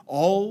murder?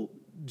 All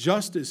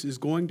justice is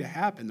going to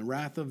happen. The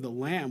wrath of the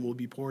Lamb will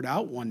be poured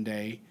out one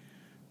day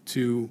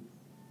to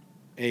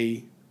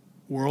a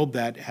world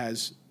that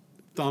has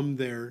thumbed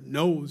their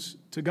nose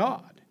to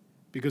God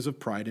because of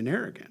pride and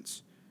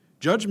arrogance.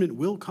 Judgment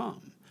will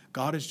come.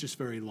 God is just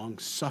very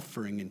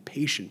long-suffering and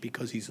patient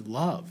because he's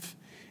love.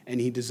 And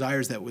he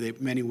desires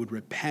that many would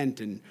repent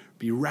and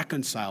be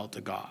reconciled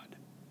to God.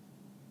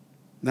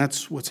 And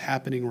that's what's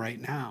happening right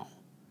now.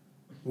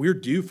 We're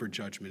due for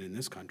judgment in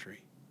this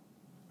country,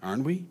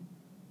 aren't we?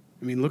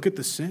 I mean, look at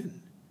the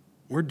sin.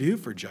 We're due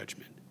for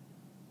judgment.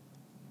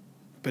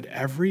 But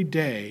every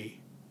day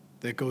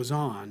that goes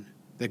on,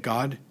 that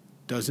God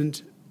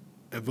doesn't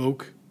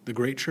evoke the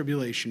Great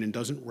Tribulation and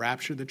doesn't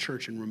rapture the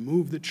church and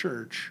remove the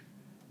church,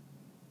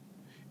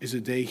 is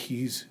a day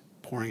he's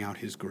pouring out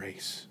his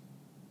grace,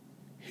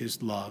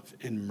 his love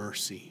and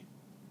mercy.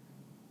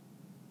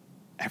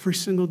 Every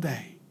single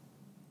day.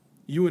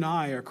 You and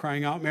I are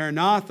crying out,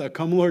 Maranatha,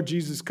 come Lord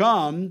Jesus,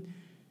 come.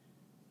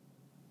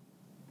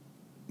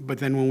 But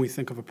then when we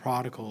think of a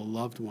prodigal, a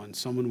loved one,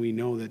 someone we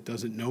know that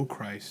doesn't know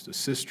Christ, a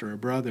sister, a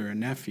brother, a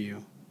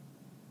nephew,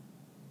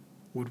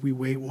 would we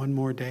wait one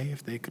more day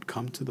if they could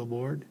come to the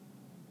Lord?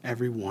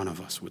 Every one of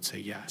us would say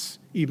yes,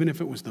 even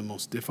if it was the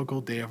most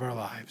difficult day of our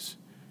lives.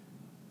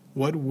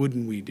 What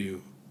wouldn't we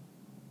do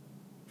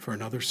for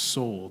another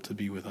soul to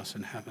be with us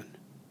in heaven?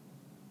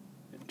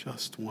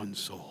 Just one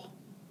soul,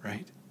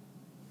 right?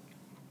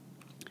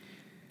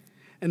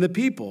 And the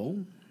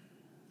people,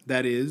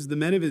 that is, the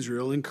men of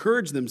Israel,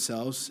 encouraged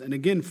themselves and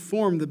again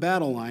formed the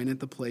battle line at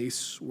the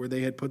place where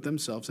they had put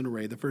themselves in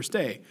array the first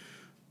day.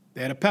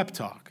 They had a pep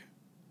talk.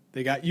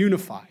 They got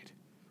unified.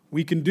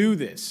 We can do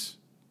this.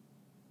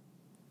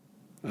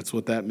 That's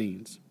what that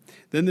means.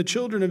 Then the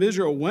children of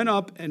Israel went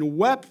up and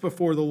wept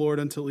before the Lord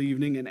until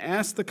evening and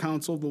asked the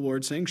counsel of the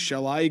Lord, saying,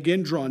 shall I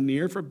again draw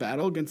near for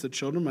battle against the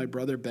children of my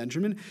brother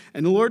Benjamin?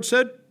 And the Lord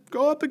said,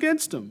 go up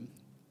against them.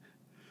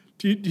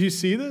 Do you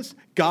see this?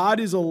 God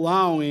is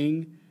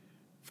allowing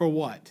for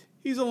what?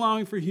 He's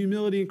allowing for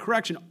humility and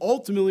correction.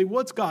 Ultimately,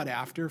 what's God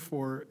after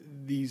for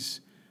these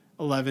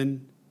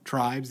 11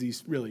 tribes,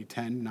 these really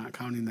 10, not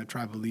counting the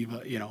tribe of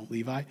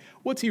Levi?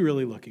 What's he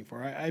really looking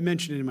for? I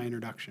mentioned it in my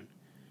introduction.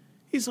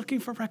 He's looking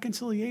for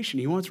reconciliation.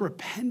 He wants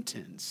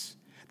repentance.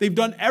 They've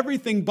done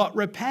everything but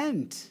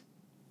repent.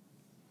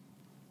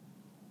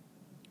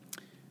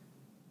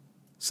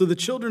 So the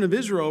children of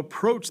Israel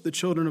approached the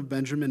children of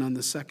Benjamin on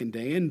the second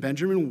day, and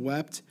Benjamin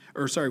went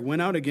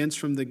out against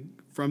from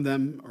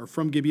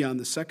Gibeah on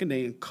the second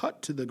day and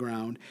cut to the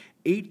ground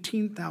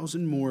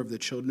 18,000 more of the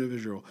children of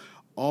Israel.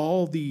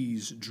 All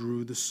these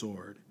drew the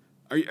sword.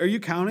 Are you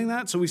counting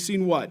that? So we've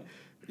seen what?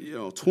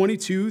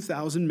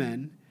 22,000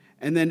 men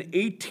and then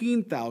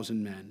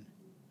 18,000 men.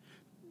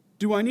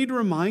 Do I need to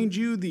remind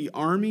you the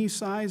army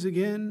size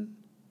again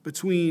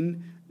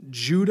between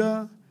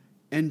Judah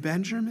and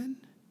Benjamin?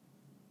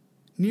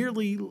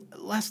 Nearly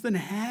less than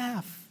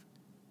half.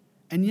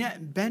 And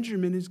yet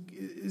Benjamin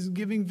is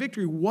giving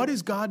victory. What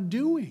is God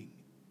doing?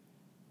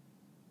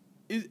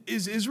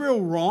 Is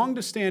Israel wrong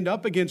to stand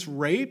up against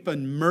rape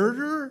and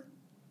murder?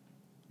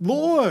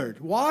 Lord,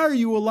 why are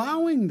you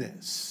allowing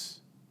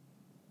this?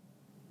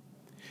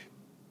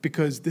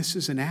 Because this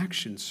is an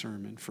action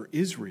sermon for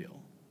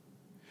Israel.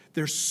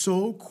 They're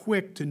so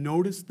quick to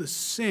notice the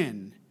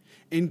sin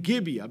in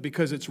Gibeah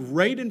because it's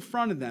right in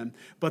front of them,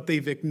 but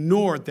they've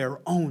ignored their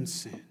own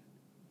sin.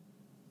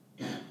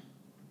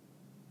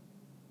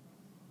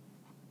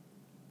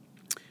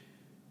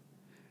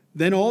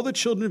 Then all the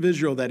children of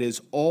Israel, that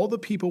is, all the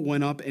people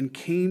went up and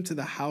came to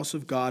the house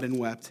of God and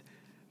wept.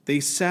 They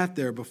sat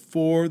there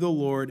before the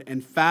Lord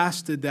and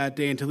fasted that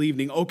day until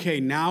evening. Okay,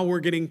 now we're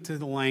getting to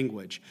the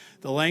language.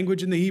 The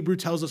language in the Hebrew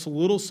tells us a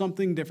little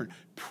something different.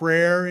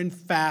 Prayer and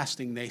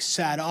fasting. They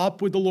sat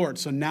up with the Lord.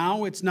 So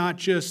now it's not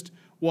just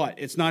what?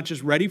 It's not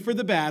just ready for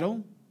the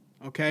battle,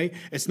 okay?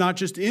 It's not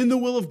just in the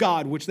will of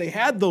God, which they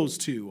had those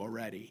two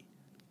already.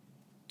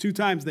 2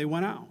 times they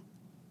went out.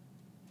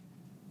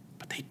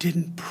 But they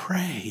didn't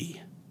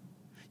pray.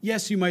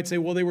 Yes, you might say,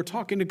 well, they were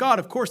talking to God.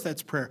 Of course,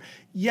 that's prayer.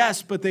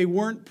 Yes, but they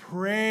weren't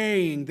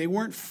praying. They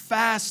weren't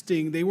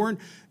fasting. They weren't,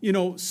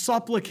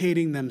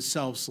 supplicating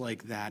themselves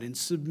like that in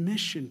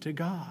submission to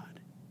God.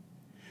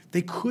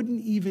 They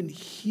couldn't even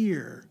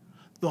hear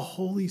the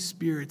Holy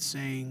Spirit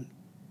saying,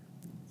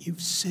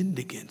 you've sinned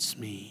against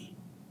me.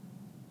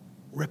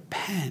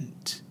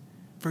 Repent,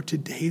 for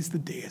today is the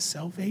day of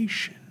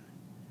salvation.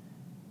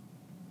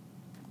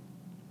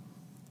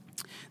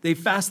 They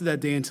fasted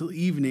that day until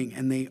evening,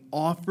 and they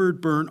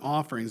offered burnt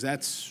offerings.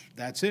 That's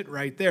it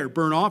right there.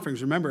 Burnt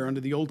offerings, remember, under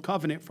the old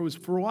covenant was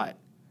for what?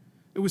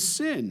 It was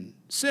sin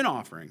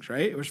offerings,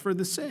 right? It was for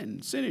the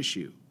sin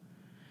issue.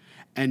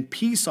 And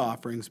peace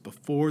offerings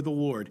before the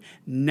Lord.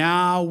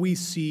 Now we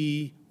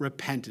see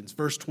repentance.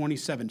 Verse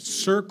 27,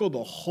 circle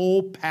the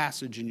whole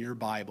passage in your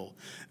Bible.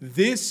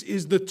 This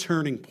is the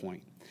turning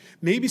point.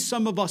 Maybe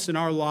some of us in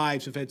our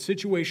lives have had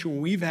situations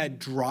where we've had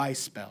dry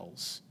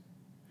spells.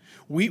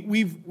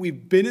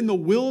 We've been in the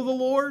will of the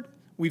Lord.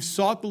 We've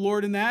sought the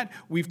Lord in that.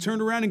 We've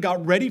turned around and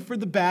got ready for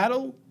the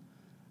battle.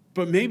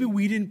 But maybe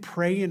we didn't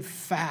pray and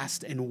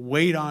fast and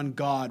wait on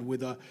God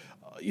with a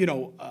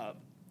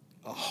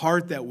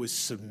heart that was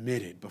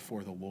submitted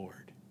before the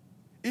Lord.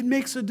 It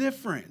makes a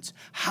difference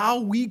how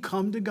we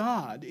come to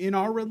God in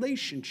our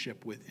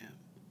relationship with Him.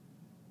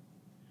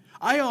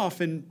 I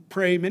often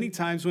pray many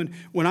times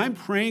when I'm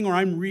praying or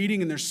I'm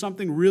reading and there's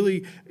something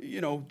really,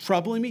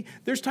 troubling me,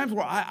 there's times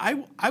where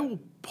I will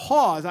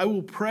pause, I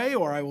will pray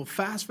or I will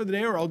fast for the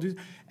day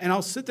and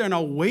I'll sit there and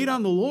I'll wait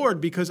on the Lord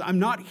because I'm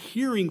not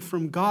hearing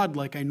from God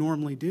like I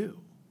normally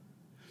do.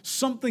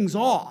 Something's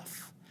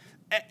off.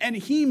 And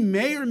he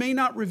may or may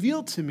not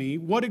reveal to me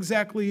what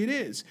exactly it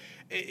is.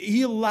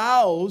 He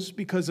allows,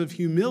 because of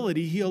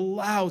humility,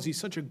 he's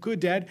such a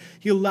good dad,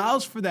 he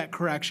allows for that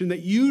correction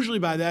that usually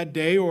by that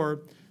day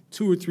or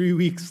 2 or 3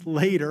 weeks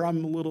later,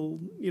 I'm a little,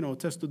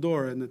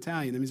 testadora in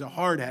Italian. That means a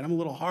hard head. I'm a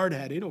little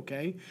hard-headed,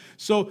 okay?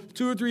 So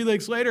 2 or 3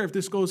 weeks later, if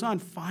this goes on,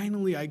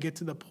 finally I get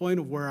to the point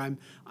of where I'm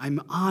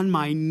on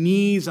my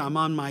knees, I'm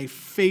on my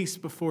face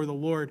before the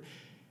Lord,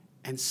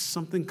 and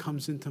something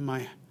comes into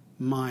my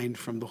mind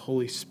from the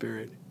Holy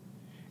Spirit,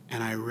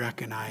 and I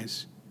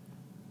recognize,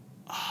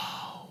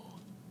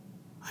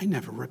 I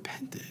never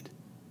repented.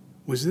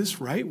 Was this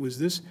right?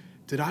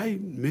 Did I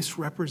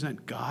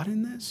misrepresent God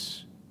in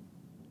this?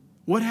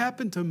 What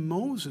happened to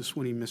Moses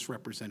when he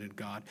misrepresented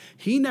God?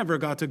 He never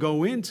got to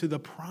go into the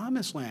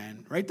promised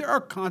land, right? There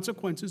are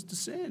consequences to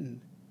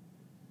sin.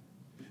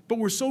 But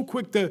we're so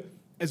quick to,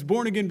 as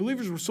born-again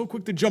believers, we're so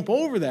quick to jump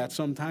over that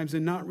sometimes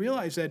and not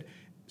realize that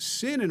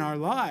sin in our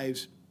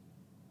lives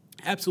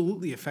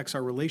absolutely affects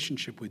our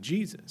relationship with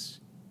Jesus.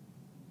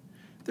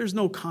 There's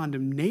no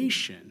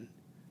condemnation,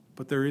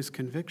 but there is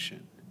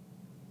conviction.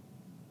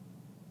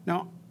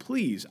 Now,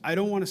 please, I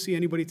don't want to see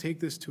anybody take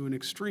this to an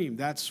extreme.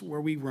 That's where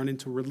we run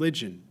into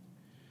religion.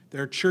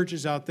 There are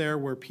churches out there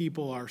where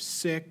people are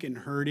sick and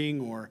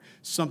hurting or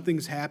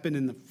something's happened,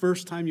 and the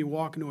first time you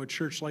walk into a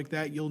church like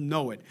that, you'll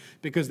know it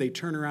because they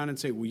turn around and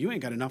say, well, you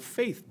ain't got enough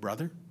faith,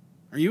 brother,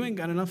 or you ain't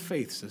got enough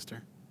faith,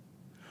 sister.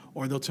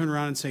 Or they'll turn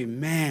around and say,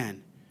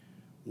 man,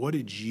 what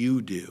did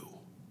you do?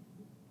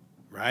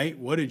 Right?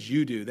 What did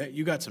you do? That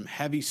you got some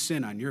heavy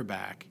sin on your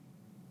back.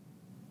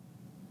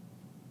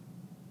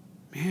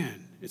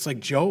 Man, it's like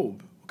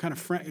Job. What kind of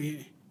friend?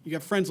 You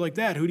got friends like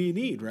that. Who do you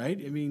need, right?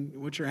 I mean,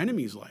 what's your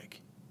enemies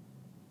like?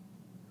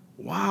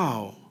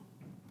 Wow.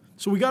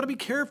 So we got to be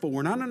careful.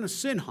 We're not on a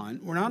sin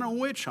hunt. We're not on a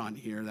witch hunt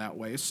here that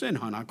way. A sin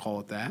hunt, I call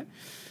it that.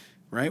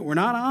 Right? We're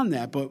not on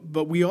that,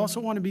 but we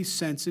also want to be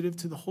sensitive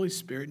to the Holy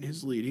Spirit and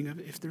his leading.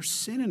 If there's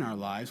sin in our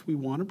lives, we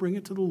want to bring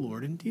it to the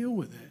Lord and deal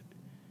with it.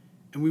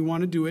 And we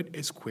want to do it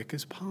as quick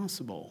as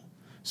possible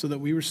so that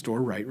we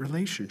restore right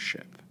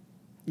relationship.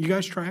 You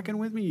guys tracking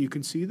with me? You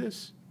can see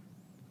this?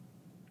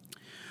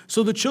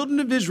 So the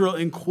children of Israel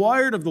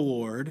inquired of the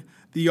Lord.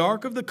 The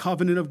ark of the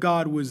covenant of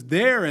God was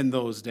there in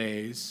those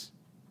days.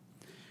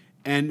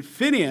 And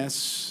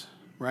Phinehas,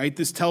 right,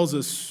 this tells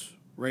us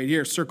right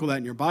here, circle that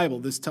in your Bible.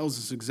 This tells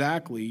us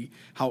exactly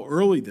how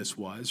early this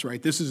was,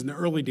 right? This is in the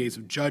early days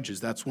of Judges.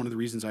 That's one of the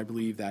reasons I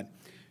believe that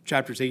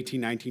chapters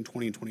 18, 19,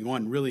 20, and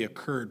 21 really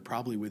occurred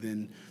probably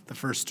within the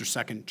first or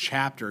second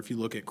chapter, if you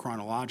look at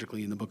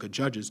chronologically in the book of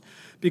Judges.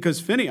 Because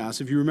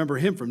Phinehas, if you remember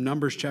him from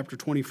Numbers chapter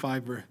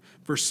 25,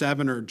 verse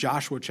 7, or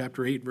Joshua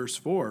chapter 8, verse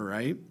 4,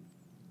 right?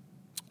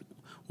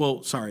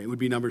 Well, sorry, it would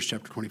be Numbers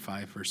chapter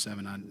 25, verse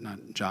 7, not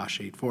Josh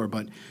 8, 4.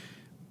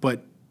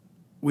 But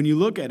when you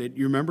look at it,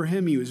 you remember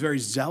him? He was very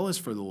zealous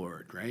for the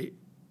Lord, right?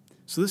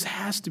 So this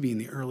has to be in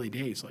the early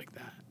days like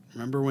that.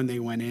 Remember when they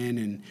went in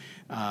and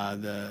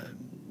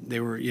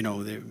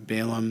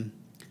Balaam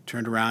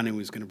turned around and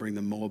was going to bring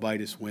the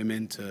Moabitess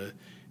women to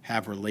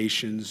have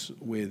relations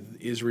with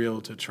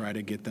Israel to try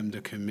to get them to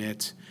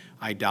commit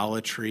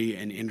idolatry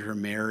and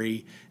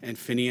intermarry. And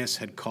Phinehas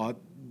had caught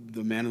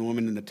the man and the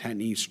woman in the tent,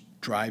 and he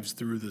drives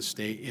through the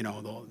state,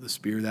 the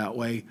spear that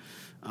way,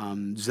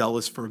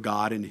 zealous for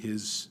God and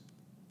his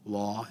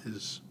law,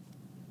 his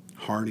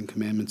heart and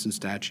commandments and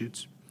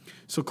statutes.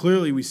 So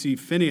clearly we see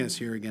Phinehas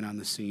here again on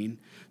the scene.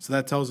 So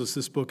that tells us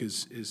this book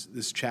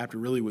this chapter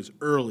really was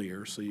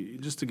earlier. So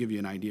just to give you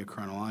an idea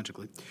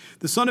chronologically.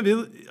 The son of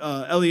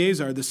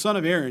Eleazar, the son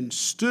of Aaron,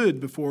 stood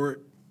before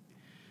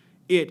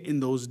it in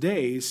those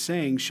days,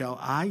 saying, shall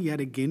I yet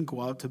again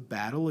go out to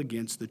battle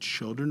against the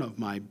children of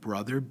my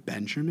brother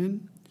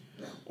Benjamin?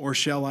 Or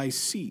shall I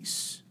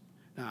cease?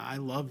 Now, I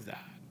love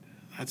that.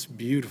 That's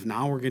beautiful.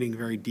 Now we're getting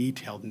very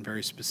detailed and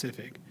very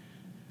specific.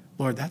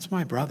 Lord, that's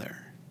my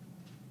brother.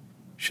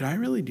 Should I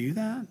really do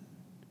that?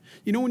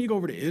 You know, when you go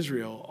over to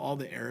Israel, all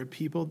the Arab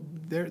people,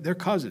 they're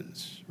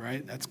cousins,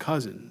 right? That's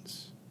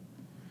cousins.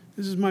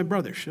 This is my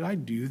brother. Should I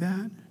do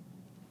that?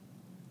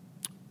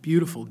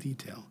 Beautiful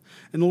detail.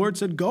 And the Lord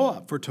said, go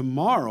up, for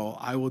tomorrow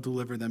I will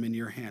deliver them in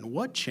your hand.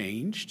 What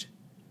changed?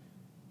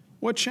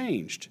 What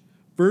changed?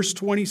 Verse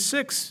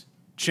 26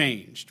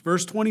 changed.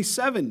 Verse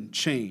 27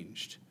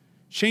 changed.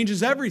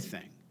 Changes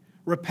everything.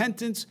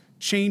 Repentance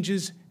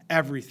changes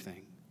everything.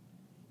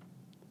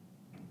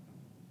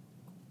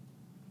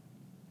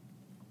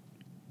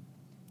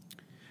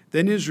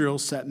 Then Israel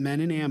set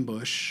men in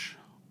ambush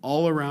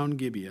all around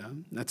Gibeah.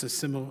 That's a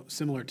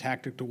similar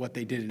tactic to what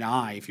they did in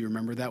Ai, if you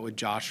remember that with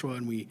Joshua.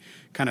 And we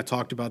kind of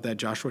talked about that,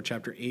 Joshua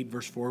chapter 8,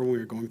 verse 4, when we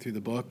were going through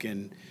the book.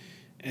 And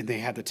they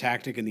had the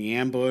tactic and the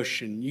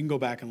ambush. And you can go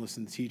back and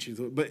listen to teachings.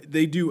 But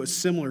they do a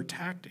similar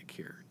tactic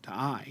here to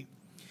Ai.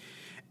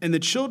 And the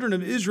children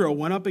of Israel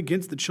went up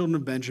against the children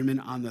of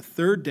Benjamin on the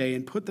third day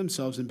and put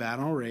themselves in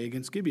battle array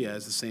against Gibeah,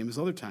 as the same as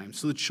other times.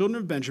 So the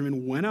children of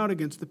Benjamin went out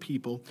against the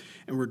people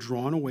and were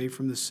drawn away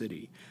from the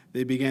city.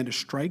 They began to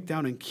strike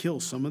down and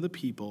kill some of the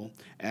people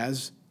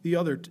as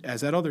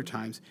at other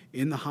times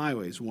in the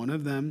highways. One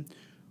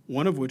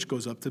of which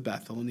goes up to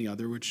Bethel, and the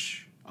other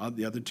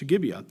to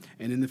Gibeah,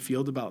 and in the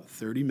field about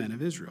 30 men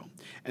of Israel.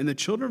 And the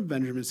children of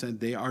Benjamin said,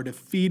 "They are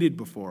defeated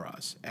before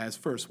us." As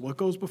first, what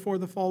goes before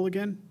the fall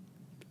again?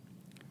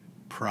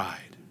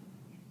 Pride.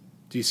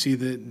 Do you see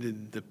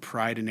the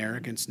pride and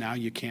arrogance now?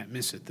 You can't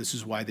miss it. This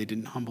is why they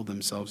didn't humble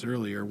themselves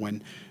earlier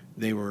when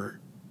they were,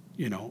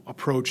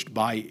 approached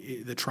by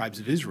the tribes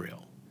of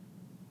Israel.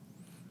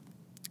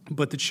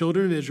 But the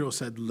children of Israel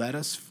said, "Let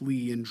us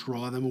flee and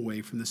draw them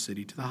away from the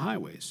city to the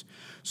highways."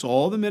 So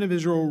all the men of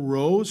Israel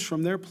rose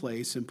from their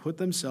place and put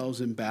themselves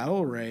in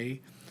battle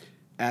array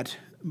at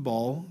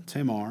Baal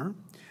Tamar.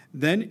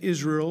 Then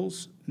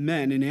Israel's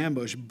men in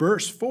ambush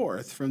burst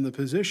forth from the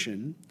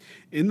position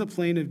in the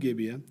plain of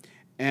Gibeah,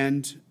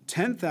 and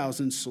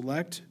 10,000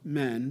 select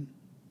men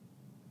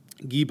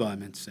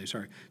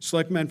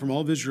from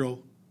all of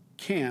Israel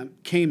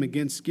came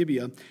against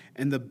Gibeah,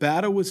 and the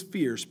battle was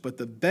fierce, but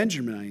the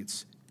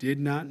Benjaminites did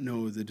not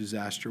know the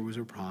disaster was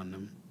upon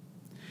them.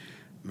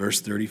 Verse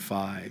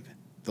 35,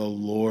 the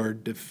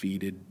Lord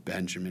defeated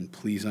Benjamin.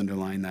 Please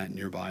underline that in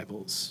your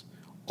Bibles.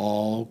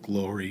 All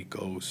glory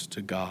goes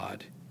to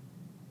God.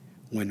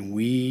 When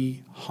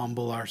we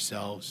humble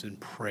ourselves and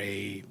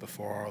pray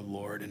before our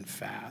Lord and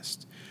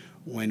fast,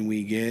 when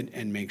we get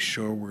and make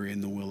sure we're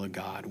in the will of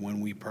God, when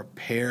we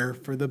prepare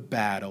for the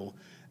battle,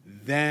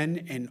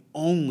 then and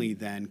only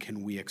then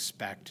can we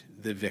expect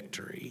the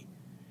victory.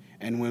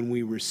 And when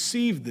we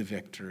receive the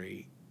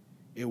victory,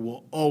 it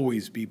will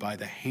always be by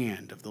the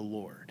hand of the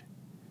Lord,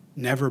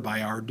 never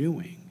by our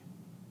doing.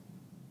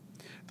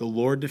 The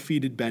Lord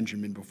defeated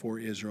Benjamin before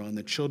Israel, and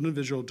the children of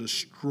Israel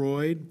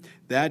destroyed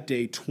that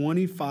day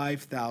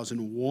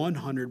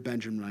 25,100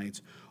 Benjaminites.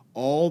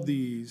 All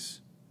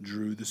these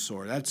drew the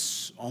sword.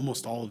 That's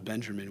almost all of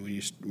Benjamin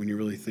when you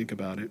really think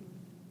about it.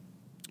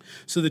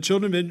 So the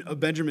children of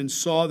Benjamin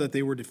saw that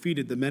they were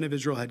defeated. The men of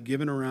Israel had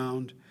given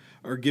ground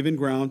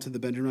to the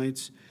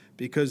Benjamites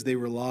because they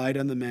relied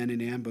on the men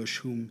in ambush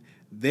whom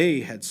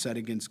they had set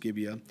against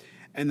Gibeah.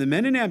 And the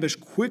men in ambush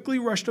quickly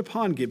rushed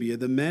upon Gibeah.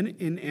 The men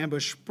in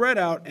ambush spread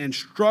out and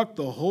struck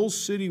the whole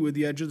city with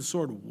the edge of the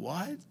sword.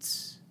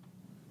 What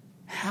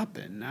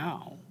happened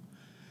now?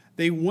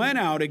 They went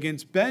out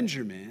against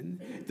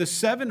Benjamin, the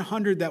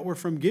 700 that were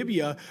from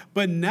Gibeah,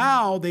 but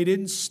now they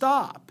didn't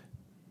stop.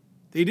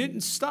 They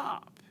didn't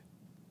stop.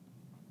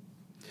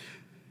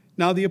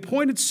 Now the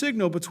appointed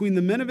signal between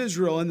the men of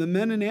Israel and the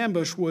men in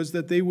ambush was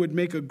that they would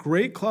make a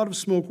great cloud of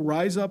smoke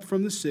rise up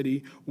from the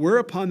city,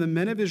 whereupon the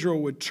men of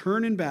Israel would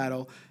turn in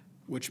battle,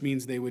 which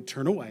means they would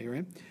turn away,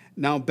 right?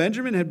 Now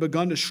Benjamin had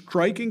begun to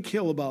strike and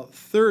kill about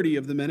 30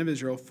 of the men of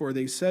Israel, for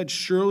they said,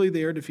 "Surely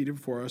they are defeated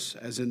before us,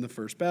 as in the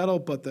first battle."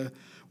 But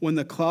when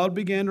the cloud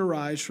began to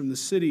rise from the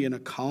city in a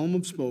column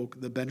of smoke,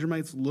 the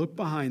Benjamites looked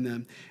behind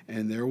them,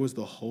 and there was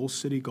the whole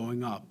city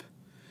going up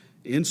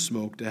in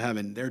smoke to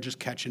heaven. They're just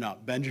catching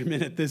up.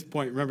 Benjamin at this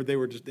point, remember, they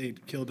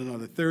killed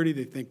another 30.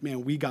 They think,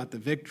 man, we got the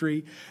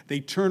victory. They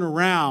turn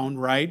around,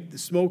 right? The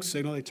smoke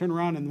signal, they turn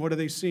around, and what are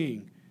they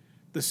seeing?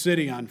 The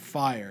city on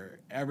fire,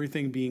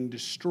 everything being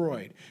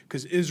destroyed,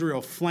 because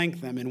Israel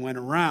flanked them and went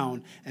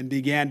around and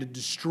began to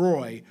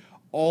destroy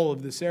all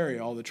of this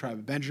area, all the tribe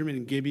of Benjamin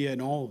and Gibeah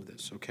and all of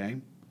this, okay?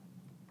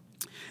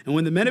 And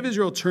when the men of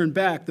Israel turned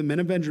back, the men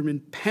of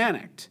Benjamin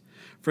panicked,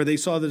 for they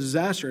saw the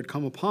disaster had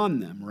come upon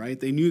them, right?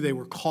 They knew they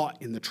were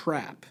caught in the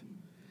trap.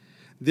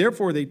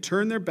 Therefore, they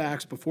turned their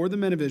backs before the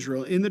men of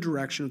Israel in the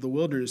direction of the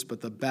wilderness,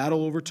 but the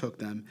battle overtook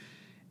them,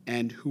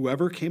 and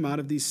whoever came out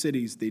of these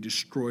cities they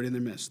destroyed in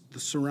their midst. They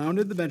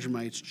surrounded the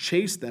Benjamites,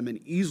 chased them, and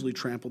easily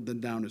trampled them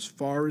down as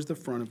far as the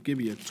front of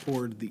Gibeah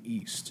toward the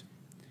east.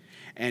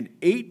 And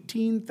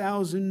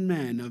 18,000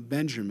 men of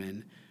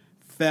Benjamin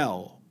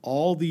fell.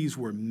 All these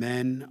were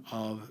men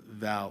of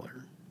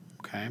valor,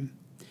 okay?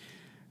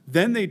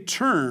 Then they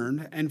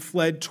turned and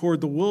fled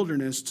toward the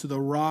wilderness to the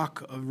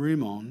rock of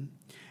Rimmon,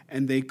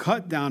 and they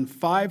cut down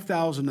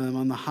 5,000 of them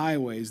on the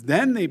highways.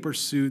 Then they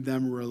pursued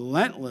them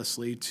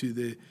relentlessly to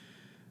the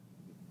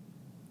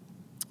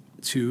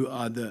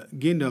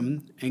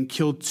Gidom and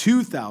killed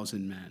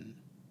 2,000 men.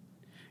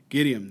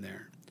 Gideon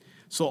there.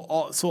 So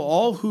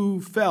all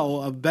who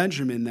fell of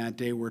Benjamin that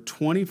day were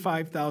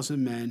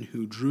 25,000 men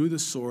who drew the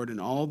sword,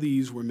 and all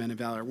these were men of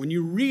valor. When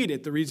you read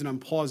it, the reason I'm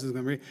pausing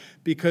is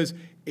because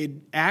it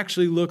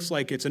actually looks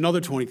like it's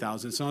another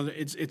 20,000.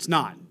 It's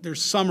not. They're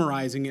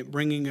summarizing it,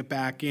 bringing it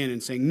back in,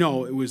 and saying,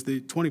 no, it was the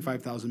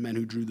 25,000 men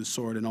who drew the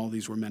sword, and all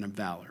these were men of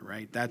valor,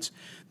 right? That's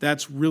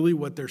really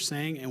what they're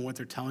saying, and what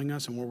they're telling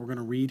us, and what we're going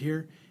to read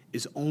here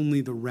is only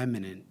the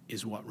remnant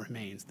is what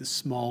remains, the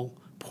small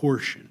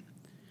portion.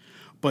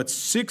 But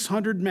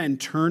 600 men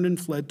turned and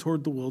fled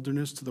toward the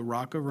wilderness to the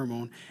rock of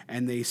Rimmon,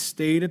 and they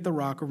stayed at the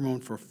rock of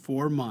Rimmon for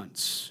 4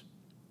 months.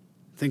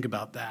 Think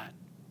about that.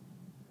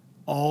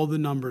 All the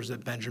numbers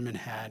that Benjamin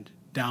had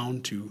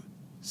down to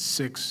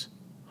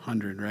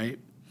 600, right?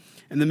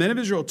 And the men of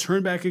Israel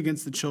turned back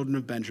against the children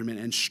of Benjamin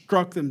and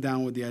struck them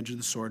down with the edge of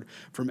the sword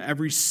from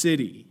every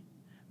city,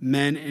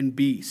 men and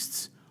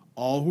beasts,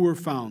 all who were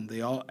found.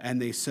 They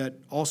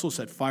also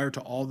set fire to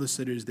all the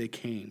cities they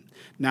came.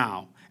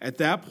 Now, at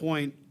that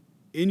point,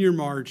 in your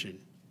margin,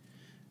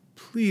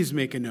 please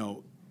make a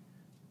note.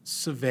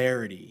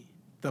 Severity,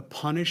 the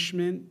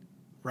punishment,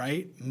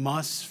 right,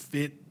 must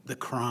fit the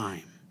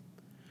crime.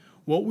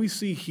 What we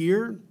see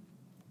here,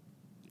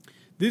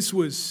 this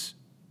was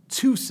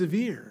too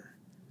severe.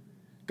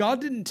 God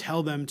didn't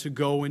tell them to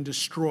go and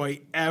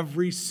destroy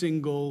every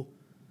single,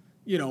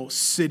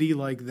 city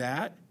like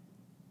that.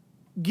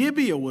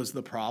 Gibeah was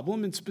the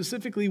problem, and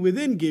specifically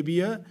within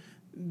Gibeah,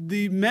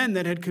 the men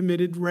that had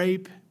committed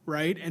rape,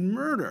 right, and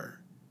murder.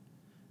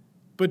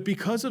 But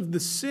because of the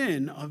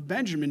sin of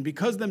Benjamin,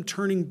 because of them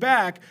turning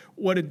back,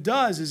 what it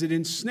does is it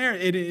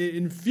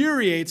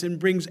infuriates and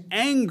brings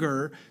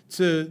anger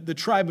to the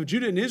tribe of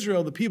Judah and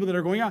Israel, the people that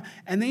are going out,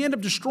 and they end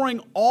up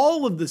destroying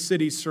all of the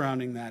cities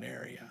surrounding that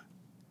area,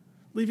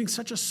 leaving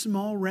such a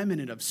small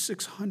remnant of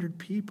 600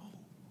 people.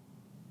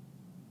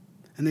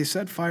 And they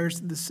set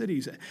fires to the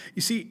cities.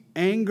 You see,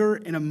 anger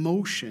and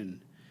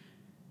emotion,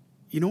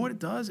 you know what it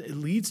does? It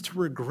leads to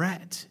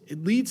regret.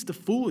 It leads to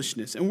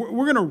foolishness. And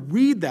we're going to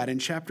read that in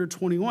chapter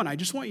 21. I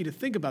just want you to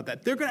think about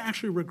that. They're going to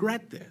actually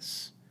regret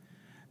this.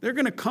 They're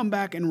going to come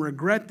back and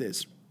regret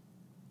this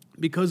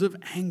because of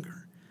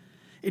anger.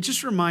 It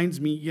just reminds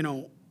me,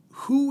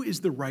 who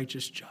is the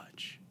righteous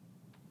judge?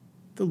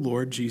 The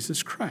Lord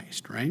Jesus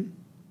Christ, right?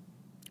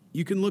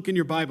 You can look in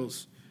your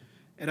Bibles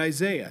at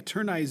Isaiah.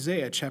 Turn to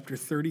Isaiah chapter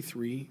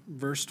 33,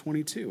 verse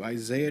 22.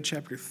 Isaiah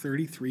chapter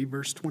 33,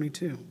 verse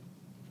 22.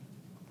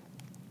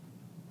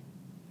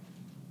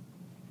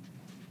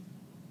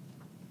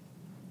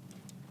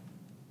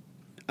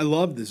 I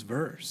love this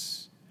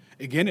verse.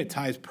 Again, it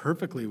ties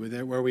perfectly with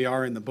where we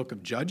are in the book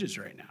of Judges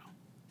right now.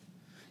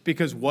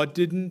 Because what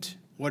did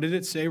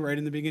it say right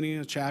in the beginning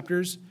of the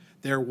chapters?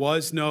 There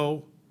was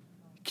no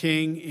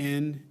king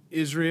in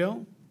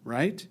Israel,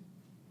 right?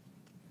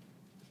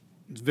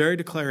 It's very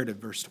declarative,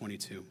 verse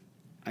 22,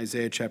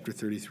 Isaiah chapter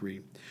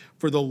 33.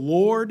 For the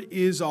Lord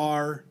is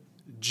our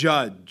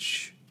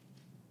judge.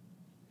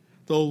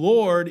 The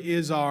Lord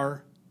is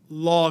our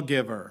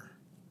lawgiver.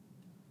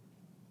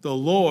 The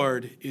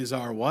Lord is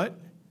our what?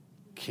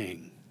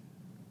 King.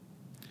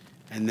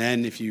 And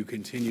then if you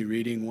continue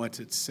reading, what's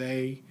it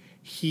say?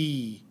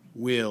 He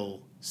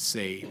will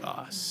save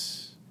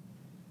us.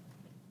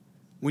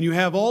 When you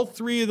have all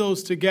three of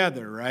those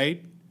together,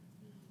 right?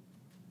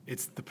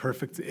 It's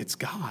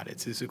God.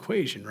 It's his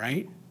equation,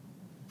 right?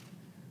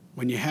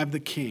 When you have the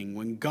King,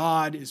 when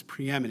God is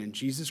preeminent,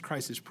 Jesus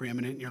Christ is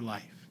preeminent in your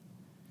life.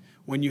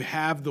 When you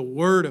have the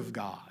Word of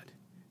God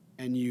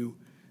and you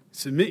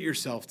submit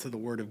yourself to the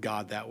Word of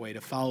God that way, to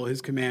follow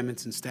his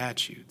commandments and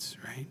statutes,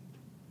 right?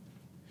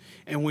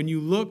 And when you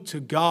look to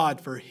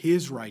God for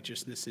his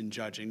righteousness in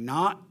judging,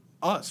 not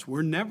us.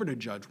 We're never to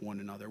judge one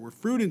another. We're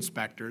fruit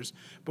inspectors,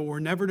 but we're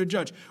never to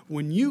judge.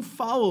 When you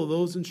follow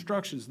those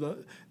instructions,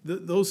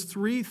 those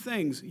three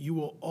things, you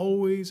will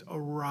always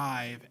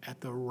arrive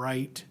at the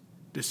right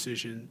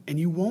decision, and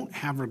you won't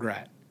have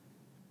regret.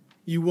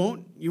 You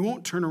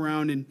won't turn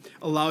around and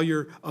allow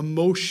your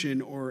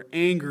emotion or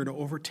anger to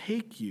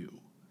overtake you.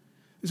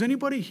 Does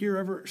anybody here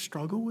ever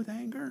struggle with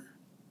anger?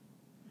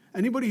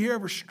 Anybody here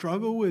ever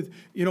struggle with,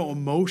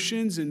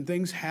 emotions and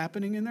things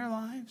happening in their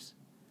lives?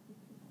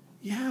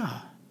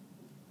 Yeah.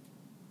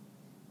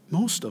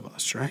 Most of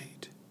us,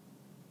 right?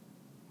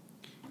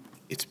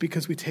 It's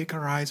because we take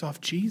our eyes off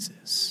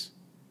Jesus.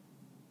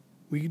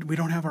 We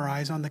don't have our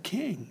eyes on the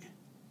King.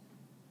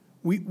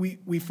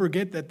 We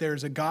forget that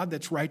there's a God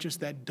that's righteous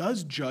that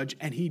does judge,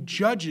 and he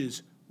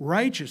judges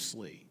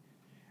righteously.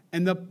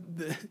 And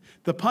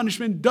the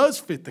punishment does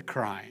fit the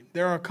crime.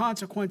 There are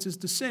consequences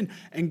to sin,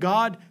 and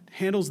God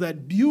handles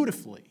that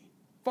beautifully,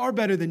 far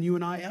better than you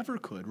and I ever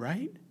could,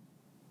 right?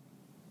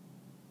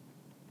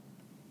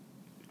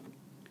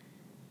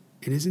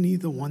 And isn't he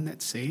the one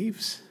that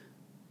saves?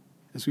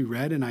 As we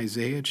read in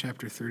Isaiah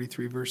chapter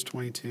 33, verse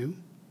 22.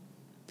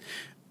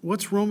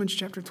 What's Romans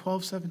chapter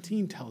 12,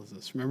 17 tells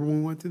us? Remember when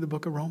we went through the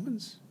book of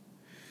Romans?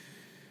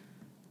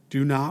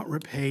 Do not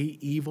repay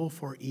evil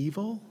for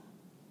evil.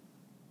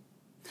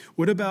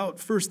 What about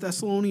 1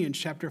 Thessalonians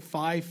chapter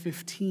 5,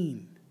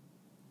 15?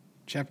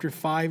 Chapter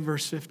 5,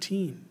 verse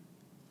 15.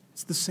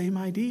 It's the same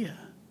idea.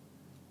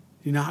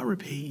 Do not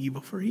repay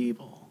evil for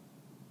evil.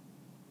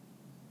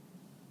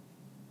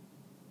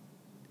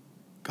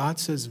 God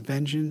says,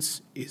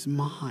 vengeance is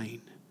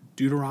mine.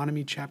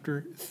 Deuteronomy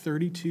chapter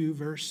 32,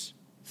 verse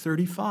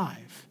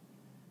 35.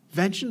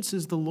 Vengeance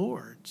is the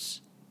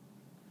Lord's.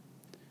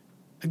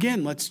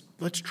 Again, let's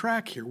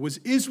track here. Was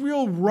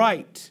Israel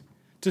right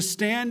to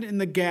stand in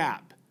the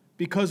gap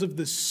because of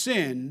the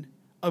sin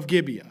of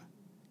Gibeah?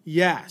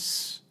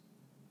 Yes.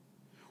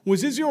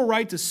 Was Israel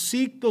right to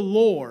seek the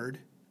Lord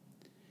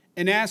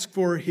and ask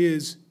for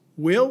his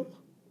will,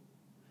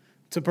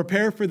 to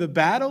prepare for the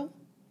battle?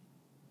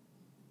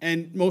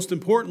 And most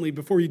importantly,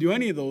 before you do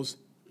any of those,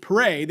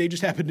 pray. They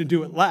just happened to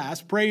do it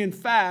last. Pray and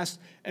fast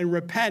and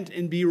repent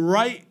and be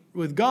right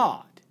with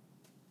God.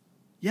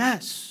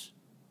 Yes.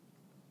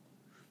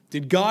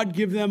 Did God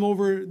give them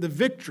over the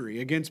victory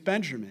against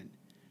Benjamin?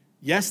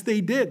 Yes, they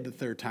did the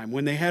third time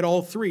when they had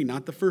all three,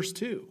 not the first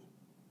two.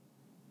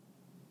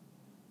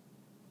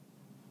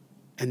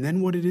 And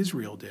then what did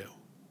Israel do?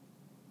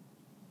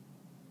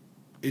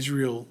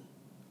 Israel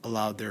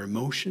allowed their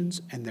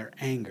emotions and their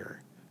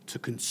anger to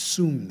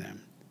consume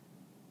them,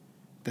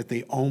 that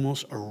they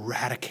almost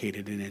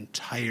eradicated an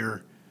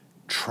entire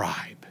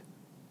tribe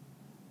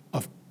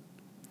of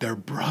their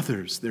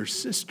brothers, their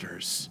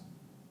sisters.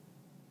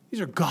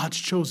 These are God's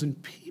chosen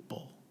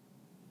people.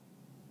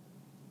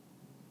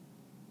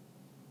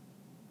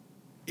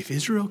 If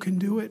Israel can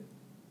do it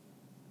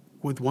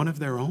with one of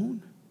their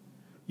own,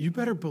 you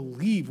better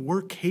believe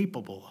we're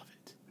capable of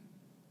it.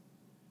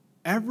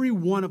 Every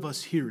one of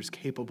us here is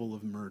capable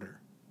of murder.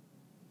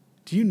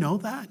 Do you know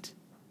that?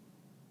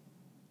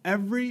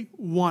 Every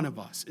one of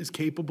us is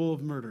capable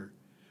of murder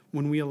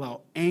when we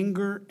allow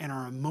anger and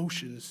our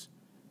emotions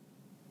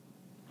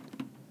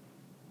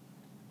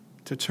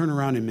to turn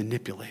around and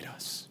manipulate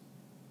us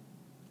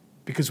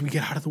because we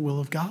get out of the will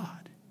of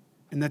God.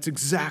 And that's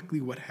exactly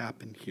what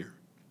happened here.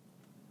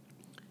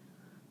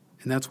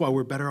 And that's why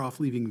we're better off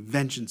leaving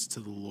vengeance to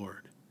the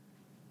Lord.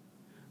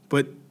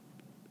 But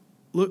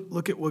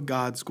look at what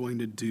God's going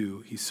to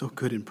do. He's so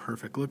good and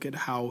perfect. Look at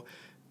how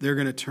they're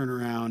going to turn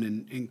around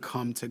and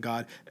come to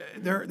God.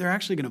 They're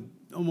actually going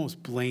to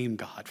almost blame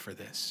God for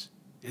this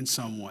in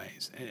some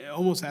ways.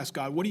 Almost ask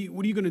God, what are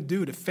you going to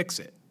do to fix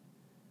it?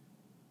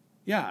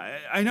 Yeah,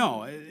 I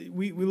know.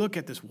 We look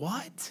at this,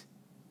 what?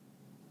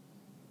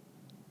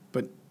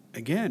 But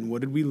again, what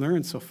did we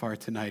learn so far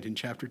tonight in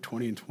chapter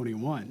 20 and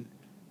 21?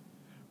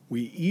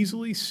 We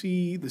easily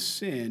see the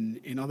sin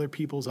in other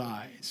people's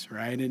eyes,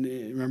 right? And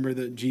remember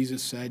that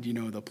Jesus said,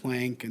 the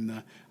plank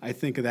and I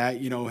think of that,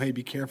 hey,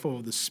 be careful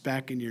of the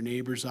speck in your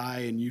neighbor's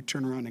eye, and you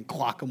turn around and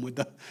clock him with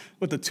the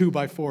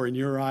 2x4 in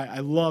your eye. I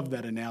love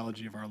that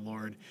analogy of our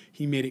Lord.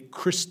 He made it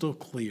crystal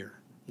clear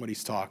what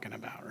he's talking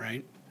about,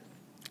 right?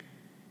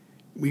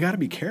 We got to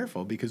be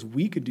careful because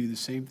we could do the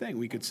same thing.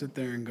 We could sit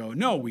there and go,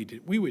 no,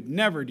 we would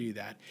never do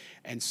that.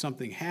 And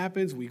something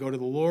happens, we go to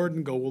the Lord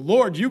and go, well,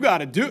 Lord, you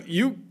got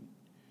to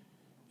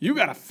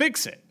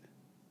fix it.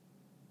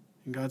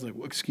 And God's like,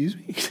 well, excuse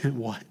me?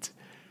 What?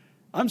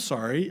 I'm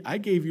sorry. I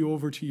gave you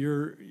over to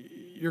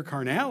your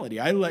carnality.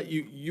 I let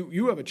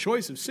you have a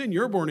choice of sin.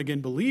 You're a born-again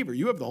believer.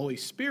 You have the Holy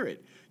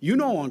Spirit. You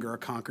no longer are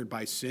conquered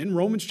by sin.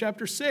 Romans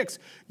chapter 6.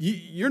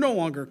 You're no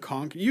longer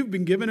conquered. You've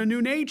been given a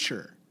new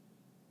nature.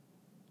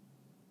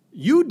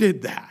 You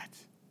did that.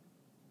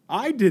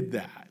 I did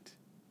that.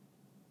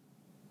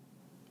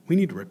 We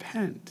need to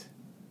repent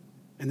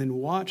and then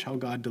watch how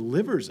God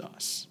delivers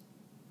us.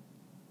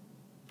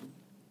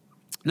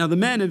 Now, the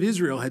men of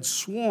Israel had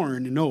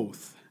sworn an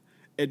oath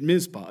at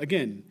Mizpah.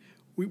 Again,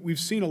 we've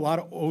seen a lot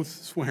of oath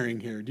swearing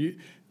here. Do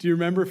you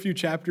remember a few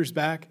chapters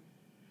back?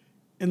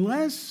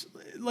 Unless,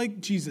 like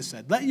Jesus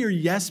said, let your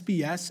yes be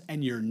yes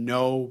and your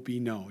no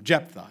be no.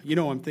 Jephthah,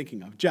 I'm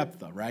thinking of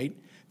Jephthah, right?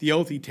 The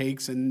oath he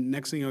takes, and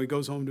next thing he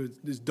goes home to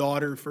his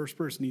daughter, first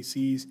person he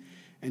sees,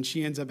 and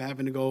she ends up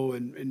having to go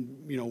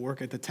and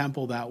work at the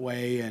temple that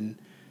way. And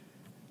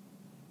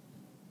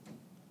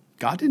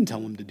God didn't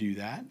tell him to do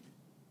that.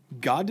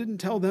 God didn't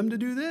tell them to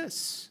do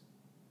this.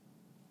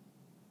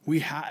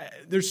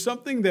 There's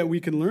something that we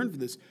can learn from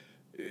this.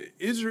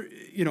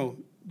 Israel,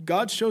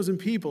 God's chosen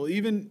people,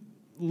 even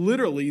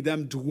literally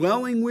them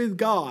dwelling with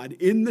God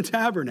in the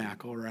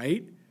tabernacle,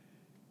 right?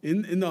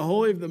 In the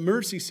Holy of the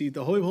Mercy Seat,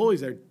 the Holy of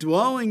Holies, they're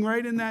dwelling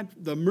right in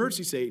the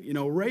mercy seat,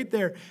 right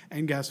there.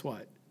 And guess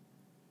what?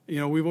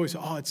 We've always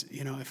said,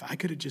 if I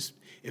could have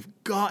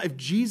if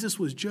Jesus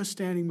was just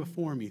standing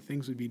before me,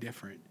 things would be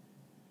different.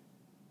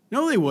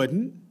 No, they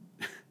wouldn't.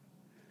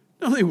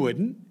 No, they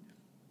wouldn't.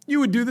 You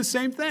would do the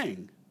same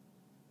thing.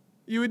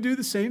 You would do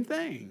the same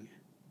thing.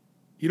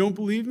 You don't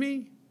believe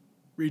me?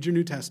 Read your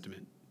New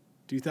Testament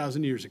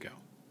 2,000 years ago.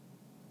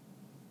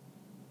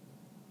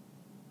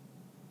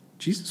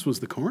 Jesus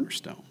was the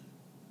cornerstone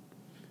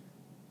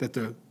that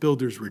the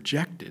builders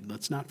rejected.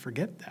 Let's not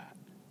forget that.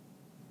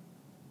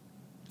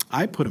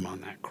 I put him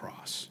on that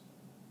cross.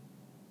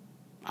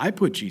 I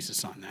put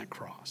Jesus on that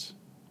cross.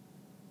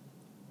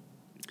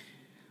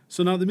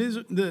 So now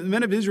the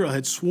men of Israel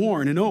had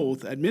sworn an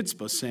oath at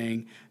Mizpah,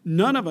 saying,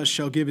 none of us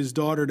shall give his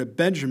daughter to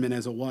Benjamin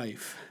as a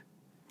wife.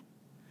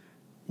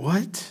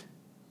 What?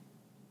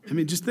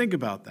 Just think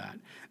about that.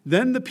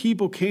 Then the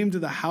people came to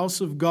the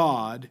house of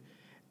God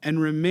and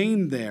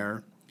remained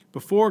there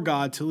before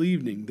God till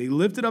evening. They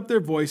lifted up their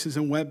voices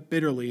and wept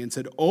bitterly and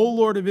said, O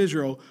Lord of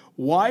Israel,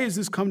 why has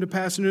this come to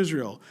pass in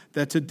Israel,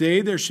 that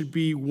today there should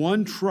be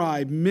one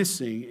tribe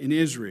missing in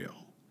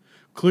Israel?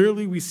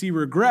 Clearly we see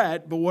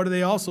regret, but what are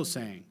they also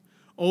saying?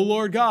 O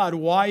Lord God,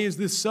 why is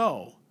this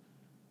so?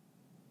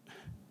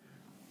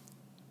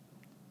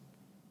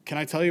 Can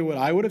I tell you what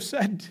I would have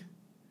said?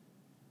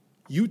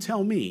 You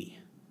tell me.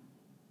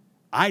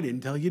 I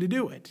didn't tell you to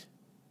do it.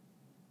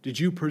 Did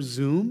you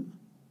presume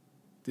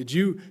Did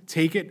you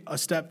take it a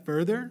step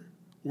further?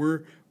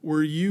 Were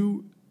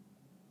you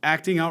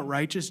acting out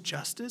righteous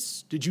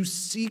justice? Did you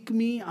seek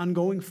me on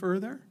going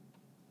further?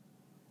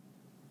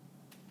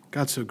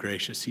 God's so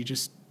gracious. He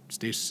just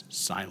stays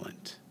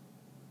silent.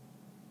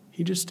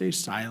 He just stays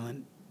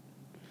silent.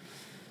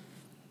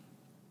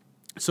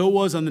 So it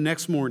was on the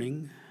next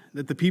morning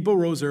that the people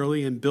rose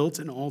early and built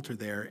an altar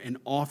there and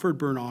offered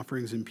burnt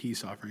offerings and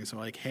peace offerings. So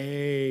like,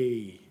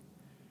 hey,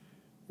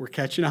 we're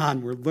catching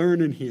on. We're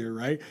learning here,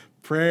 right?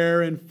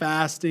 Prayer and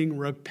fasting,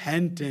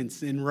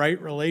 repentance in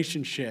right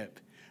relationship.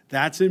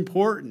 That's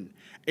important.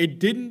 It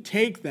didn't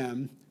take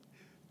them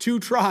 2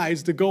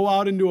 tries to go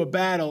out into a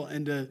battle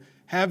and to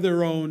have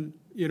their own,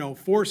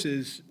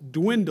 forces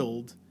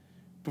dwindled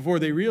before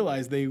they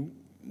realized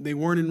they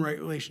weren't in right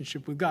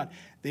relationship with God.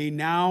 They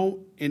now,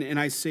 and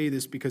I say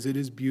this because it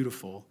is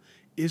beautiful,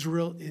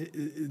 Israel,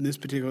 in this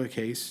particular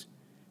case,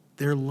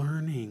 they're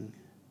learning.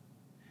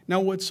 Now,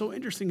 what's so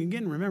interesting,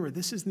 again, remember,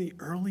 this is in the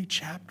early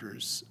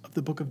chapters of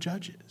the book of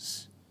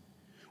Judges.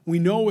 We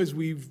know as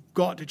we've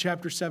got to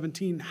chapter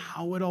 17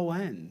 how it all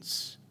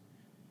ends.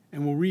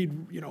 And we'll read,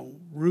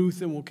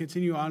 Ruth, and we'll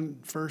continue on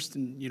first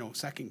and,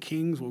 2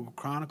 Kings, we'll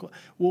chronicle.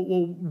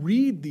 We'll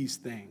read these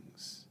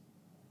things.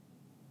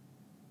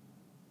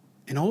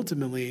 And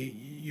ultimately,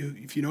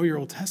 if you know your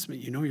Old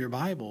Testament, you know your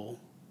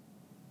Bible,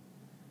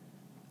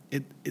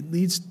 it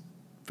leads,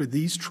 for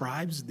these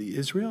tribes, the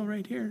Israel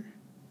right here,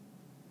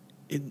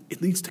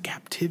 it leads to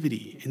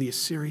captivity in the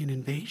Assyrian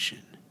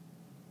invasion.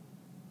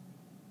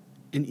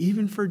 And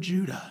even for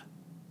Judah,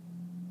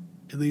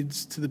 it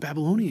leads to the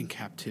Babylonian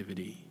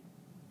captivity.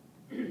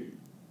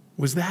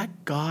 Was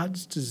that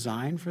God's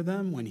design for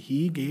them when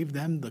he gave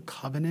them the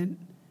covenant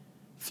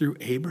through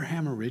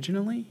Abraham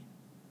originally?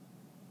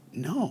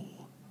 No.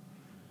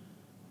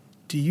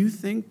 Do you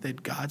think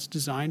that God's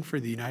design for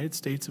the United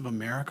States of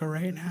America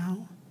right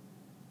now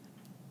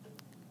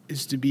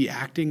is to be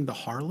acting the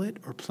harlot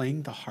or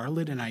playing the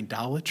harlot in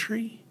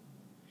idolatry?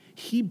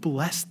 He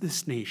blessed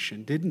this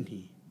nation, didn't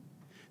he?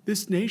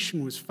 This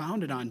nation was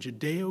founded on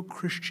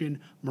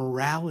Judeo-Christian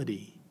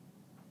morality.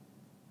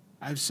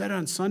 I've said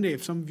on Sunday,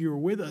 if some of you were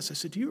with us, I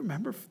said, do you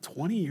remember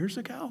 20 years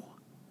ago?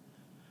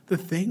 The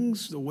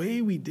things, the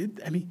way we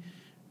did,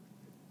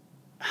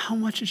 how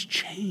much has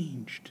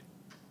changed?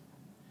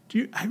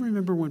 I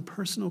remember when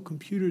personal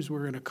computers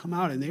were going to come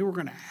out and they were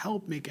going to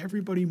help make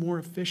everybody more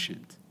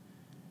efficient.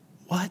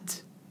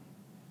 What?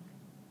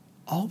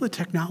 All the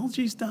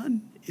technology's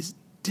done is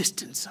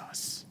distance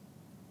us.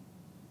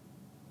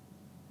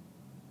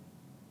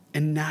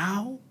 And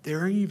now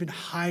they're even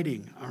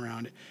hiding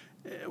around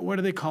it. What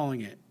are they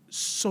calling it?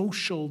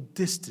 Social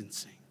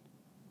distancing.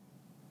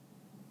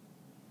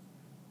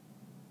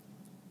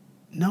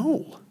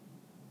 No.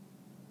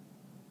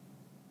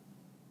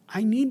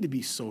 I need to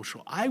be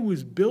social. I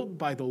was built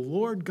by the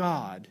Lord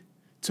God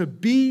to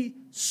be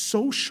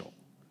social.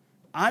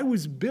 I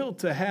was built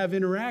to have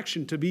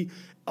interaction, to be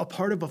a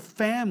part of a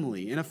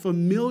family and a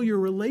familiar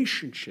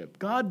relationship.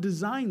 God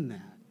designed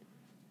that.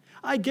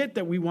 I get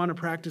that we want to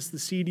practice the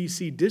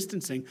CDC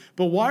distancing,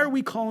 but why are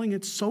we calling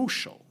it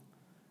social?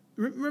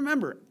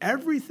 Remember,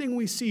 everything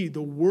we see,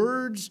 the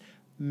words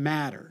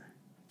matter.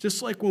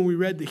 Just like when we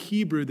read the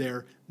Hebrew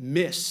there,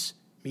 mis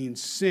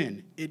means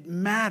sin. It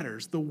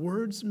matters. The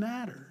words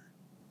matter.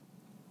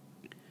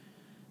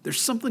 There's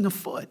something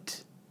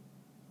afoot.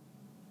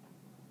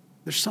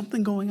 There's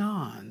something going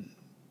on.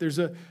 There's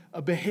a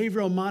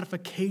behavioral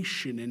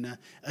modification and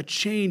a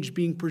change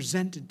being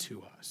presented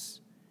to us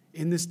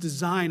in this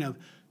design of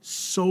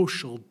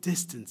social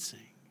distancing.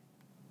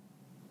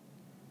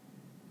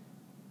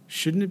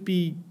 Shouldn't it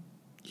be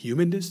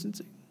human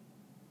distancing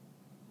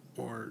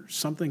or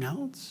something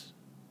else?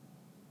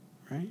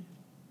 Right?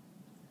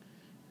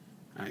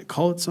 I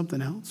call it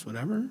something else,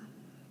 whatever.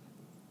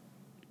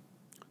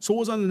 So it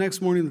was on the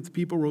next morning that the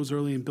people rose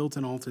early and built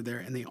an altar there,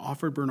 and they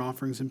offered burnt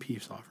offerings and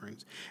peace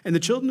offerings. And the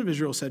children of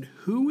Israel said,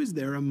 "Who is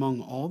there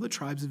among all the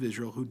tribes of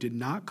Israel who did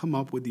not come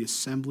up with the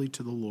assembly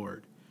to the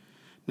Lord?"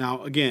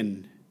 Now,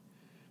 again,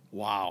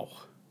 wow.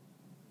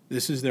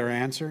 This is their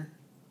answer?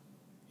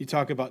 You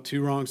talk about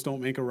 2 wrongs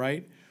don't make a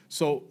right.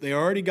 So they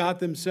already got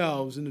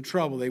themselves into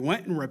trouble. They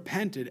went and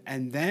repented,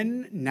 and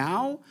then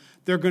now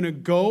they're going to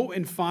go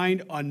and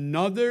find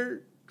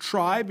another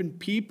tribe and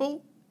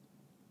people,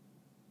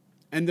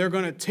 and they're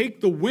going to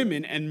take the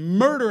women and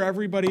murder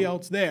everybody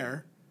else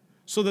there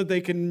so that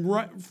they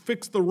can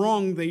fix the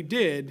wrong they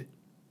did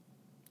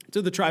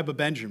to the tribe of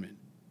Benjamin.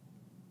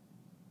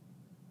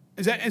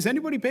 Is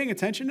anybody paying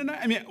attention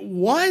tonight?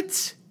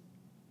 What?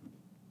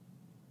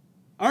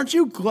 Aren't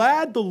you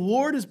glad the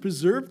Lord has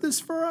preserved this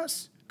for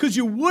us? Because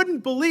you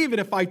wouldn't believe it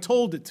if I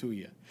told it to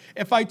you.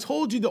 If I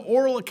told you the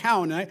oral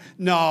account,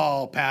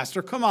 no,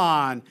 Pastor, come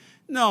on.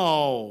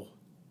 No.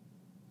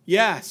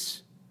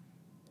 Yes.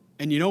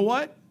 And you know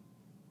what?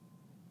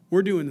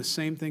 We're doing the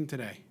same thing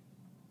today.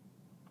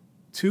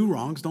 2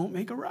 wrongs don't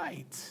make a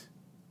right.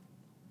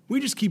 We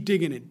just keep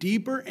digging it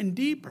deeper and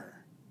deeper.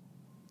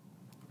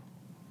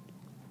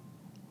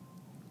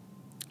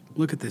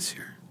 Look at this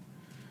here.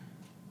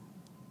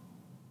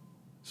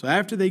 So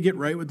after they get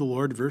right with the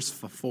Lord, verse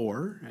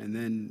 4, and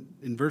then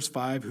in verse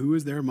 5, who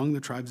is there among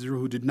the tribes of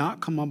Israel who did not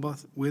come up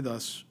with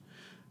us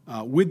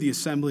with the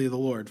assembly of the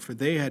Lord? For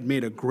they had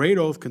made a great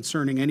oath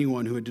concerning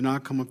anyone who did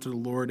not come up to the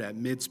Lord at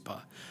Mizpah.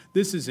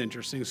 This is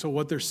interesting. So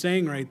what they're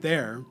saying right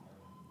there,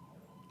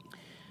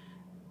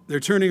 they're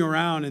turning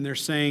around and they're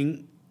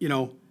saying,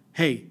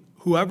 hey,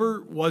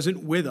 whoever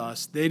wasn't with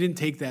us, they didn't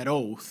take that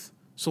oath,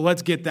 so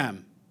let's get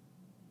them.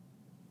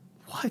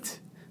 What?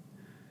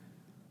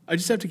 I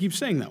just have to keep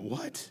saying that.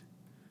 What?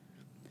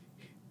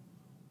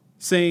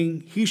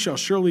 Saying, he shall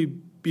surely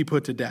be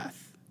put to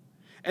death.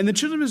 And the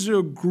children of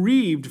Israel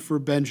grieved for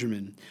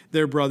Benjamin,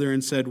 their brother,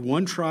 and said,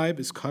 one tribe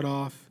is cut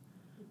off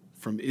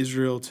from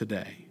Israel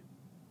today.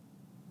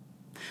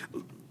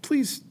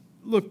 Please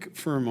look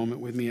for a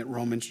moment with me at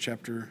Romans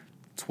chapter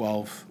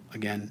 12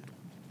 again.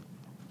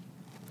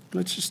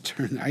 Let's just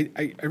turn.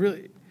 I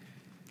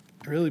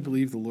really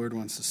believe the Lord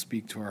wants to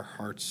speak to our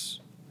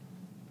hearts.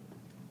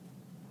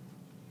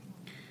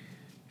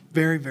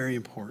 Very, very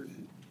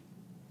important.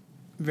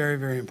 Very,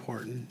 very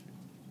important.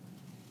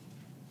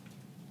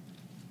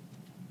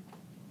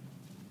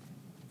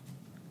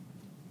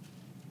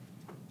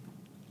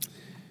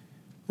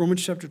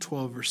 Romans chapter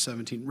 12, verse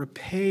 17.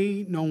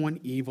 Repay no one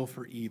evil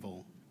for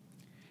evil.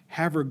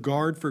 Have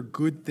regard for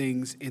good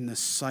things in the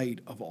sight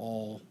of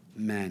all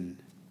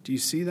men. Do you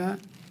see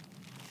that?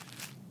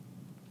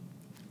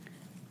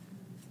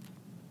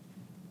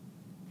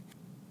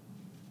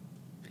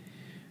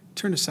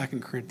 Turn to 2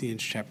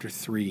 Corinthians chapter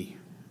 3,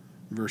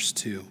 verse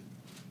 2,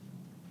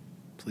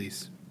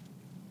 please.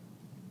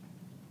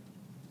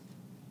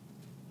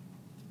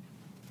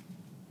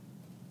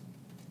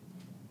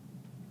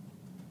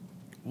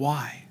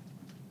 Why?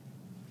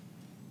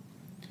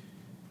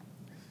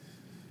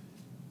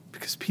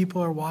 Because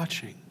people are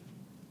watching.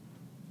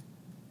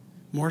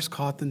 More's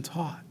caught than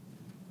taught.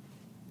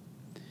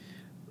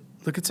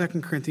 Look at 2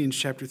 Corinthians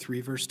chapter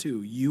 3, verse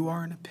 2. You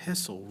are an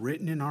epistle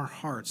written in our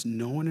hearts,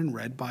 known and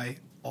read by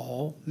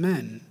all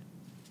men.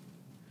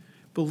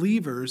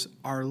 Believers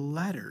are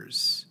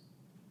letters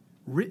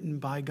written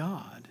by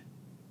God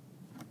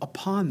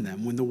upon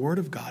them when the word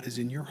of God is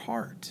in your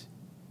heart.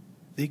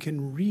 They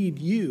can read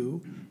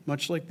you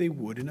much like they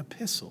would an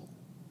epistle.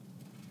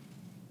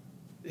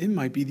 It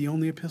might be the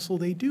only epistle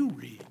they do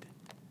read.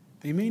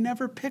 They may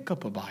never pick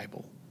up a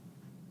Bible,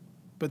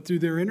 but through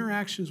their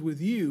interactions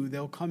with you,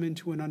 they'll come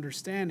into an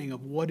understanding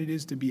of what it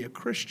is to be a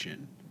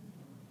Christian.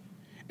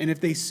 And if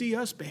they see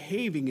us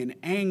behaving in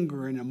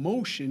anger and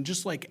emotion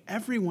just like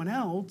everyone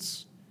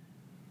else,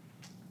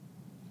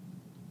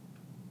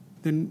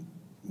 then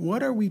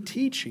what are we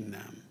teaching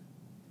them?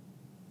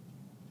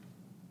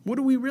 What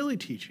are we really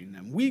teaching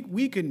them?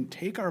 We can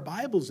take our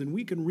Bibles and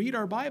we can read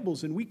our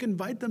Bibles and we can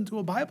invite them to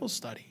a Bible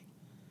study.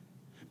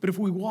 But if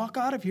we walk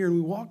out of here and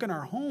we walk in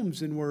our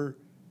homes and we're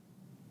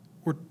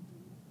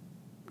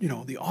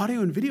the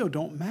audio and video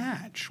don't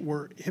match,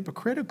 we're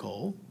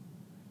hypocritical,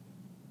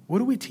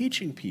 what are we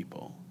teaching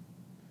people?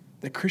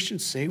 That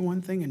Christians say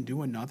one thing and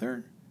do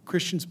another?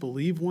 Christians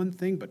believe one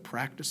thing but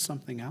practice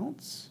something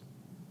else?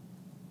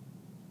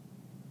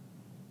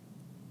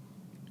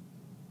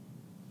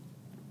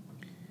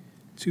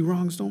 Two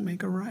wrongs don't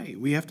make a right.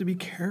 We have to be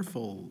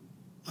careful.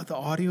 Let the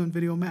audio and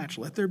video match.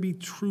 Let there be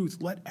truth.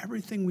 Let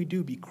everything we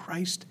do be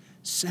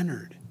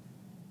Christ-centered.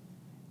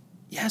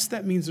 Yes,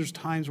 that means there's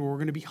times where we're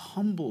going to be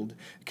humbled.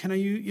 Can I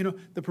use,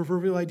 the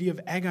proverbial idea of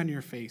egg on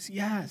your face?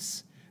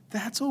 Yes,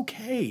 that's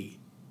okay.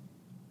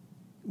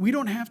 We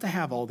don't have to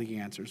have all the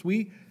answers.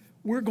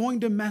 We're going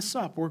to mess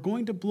up. We're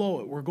going to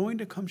blow it. We're going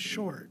to come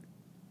short.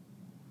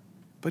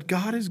 But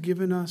God has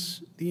given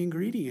us the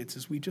ingredients,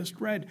 as we just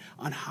read,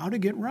 on how to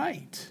get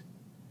right.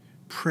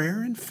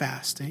 Prayer and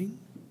fasting,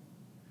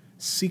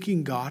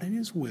 seeking God and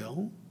His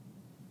will,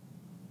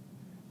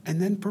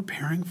 and then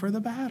preparing for the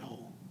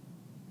battle.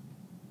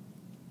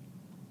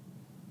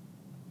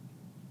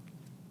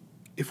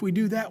 If we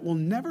do that, we'll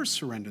never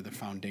surrender the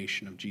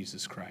foundation of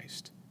Jesus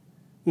Christ.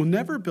 We'll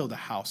never build a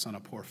house on a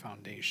poor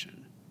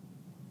foundation.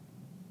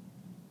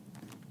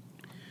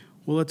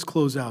 Well, let's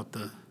close out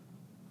the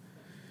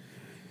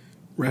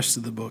rest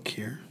of the book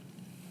here.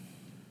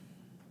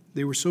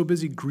 They were so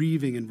busy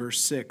grieving in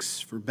verse 6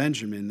 for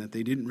Benjamin that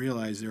they didn't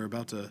realize they were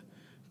about to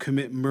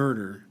commit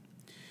murder.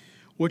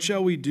 What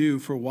shall we do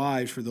for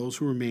wives for those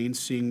who remain,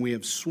 seeing we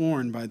have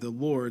sworn by the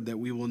Lord that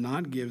we will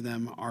not give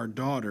them our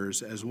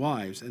daughters as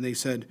wives? And they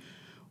said,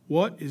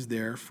 what is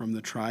there from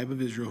the tribe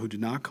of Israel who did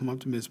not come up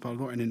to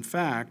Mizpah? And in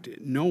fact,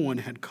 no one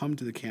had come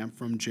to the camp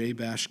from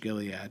Jabesh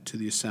Gilead to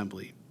the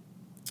assembly.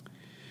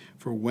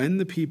 For when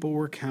the people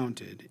were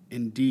counted,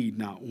 indeed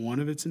not one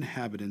of its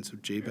inhabitants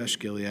of Jabesh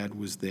Gilead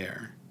was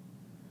there.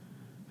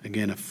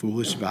 Again, a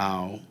foolish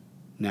vow,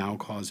 now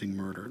causing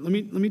murder. Let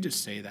me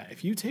just say that.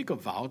 If you take a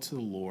vow to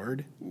the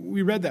Lord,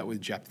 we read that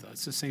with Jephthah.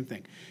 It's the same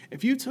thing.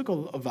 If you took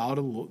a vow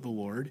to the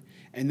Lord,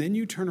 and then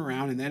you turn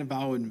around and that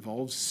vow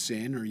involves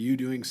sin or you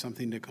doing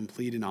something to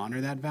complete and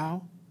honor that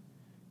vow,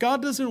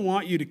 God doesn't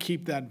want you to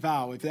keep that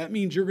vow if that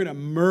means you're going to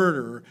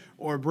murder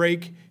or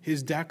break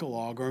His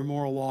Decalogue or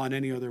immoral law in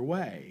any other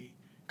way.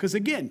 Because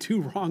again,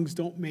 two wrongs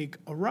don't make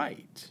a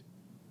right.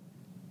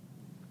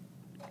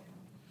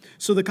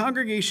 So the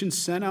congregation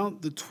sent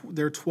out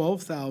their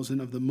 12,000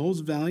 of the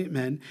most valiant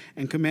men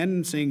and commanded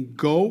them, saying,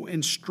 go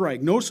and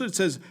strike. Notice it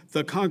says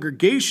the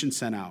congregation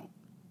sent out.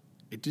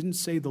 It didn't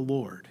say the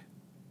Lord.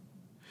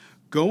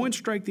 Go and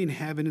strike the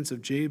inhabitants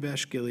of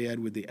Jabesh Gilead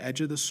with the edge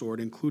of the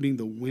sword, including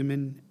the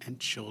women and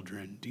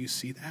children. Do you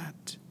see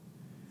that?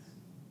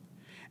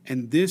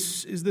 And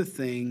this is the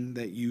thing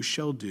that you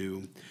shall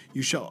do.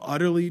 You shall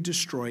utterly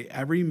destroy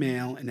every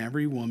male and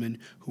every woman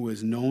who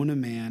has known a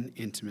man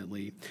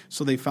intimately.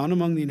 So they found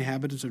among the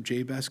inhabitants of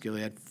Jabesh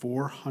Gilead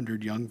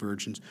 400 young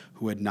virgins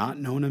who had not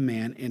known a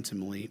man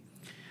intimately.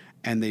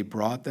 And they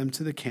brought them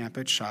to the camp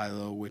at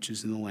Shiloh, which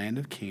is in the land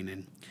of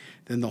Canaan.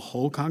 Then the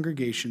whole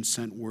congregation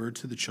sent word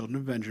to the children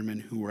of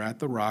Benjamin who were at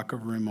the rock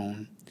of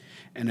Rimmon,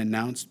 and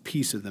announced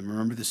peace of them.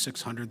 Remember the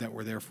 600 that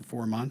were there for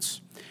 4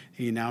 months?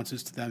 He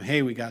announces to them,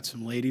 hey, we got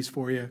some ladies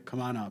for you.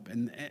 Come on up.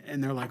 And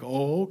they're like,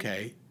 oh,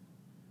 okay.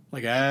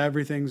 Like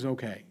everything's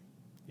okay.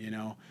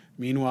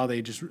 Meanwhile,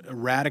 they just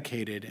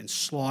eradicated and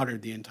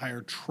slaughtered the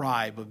entire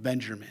tribe of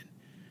Benjamin.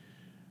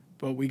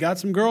 But we got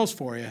some girls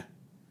for you.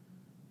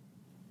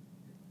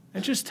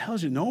 It just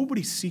tells you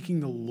nobody's seeking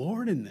the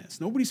Lord in this.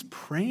 Nobody's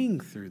praying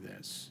through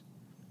this.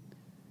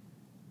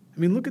 I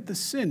mean, look at the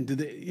sin.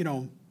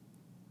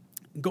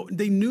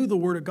 They knew the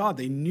word of God.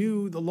 They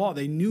knew the law.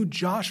 They knew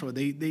Joshua.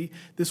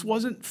 This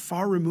wasn't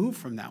far removed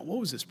from that. What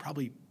was this?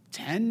 Probably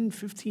 10,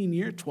 15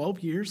 years, 12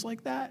 years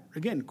like that?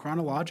 Again,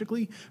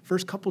 chronologically,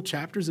 first couple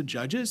chapters of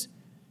Judges.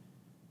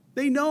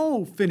 They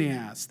know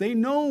Phinehas. They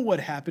know what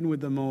happened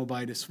with the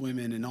Moabitess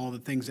women and all the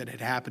things that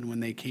had happened when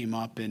they came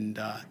up and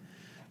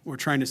were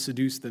trying to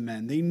seduce the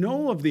men. They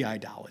know of the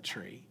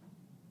idolatry.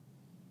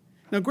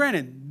 Now,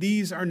 granted,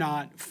 these are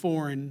not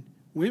foreign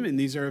women.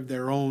 These are of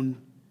their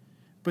own.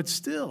 But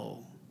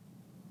still,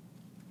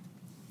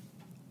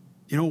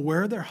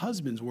 where are their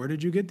husbands? Where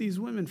did you get these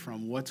women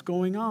from? What's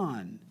going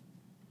on?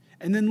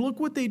 And then look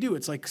what they do.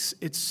 It's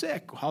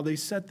sick how they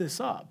set this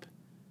up.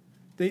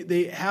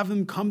 They have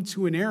them come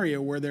to an area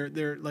where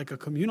they're like a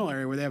communal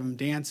area where they have them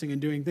dancing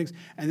and doing things.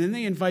 And then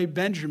they invite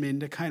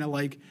Benjamin to kind of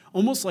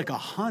almost like a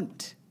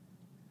hunt,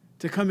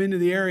 to come into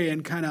the area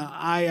and kind of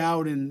eye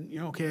out and,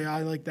 okay,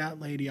 I like that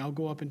lady. I'll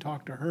go up and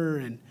talk to her.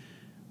 And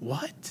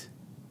what?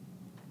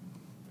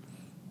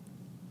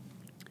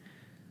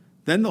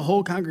 Then the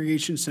whole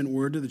congregation sent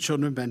word to the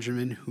children of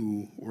Benjamin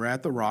who were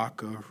at the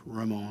rock of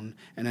Rimmon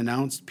and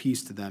announced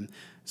peace to them.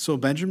 So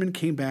Benjamin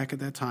came back at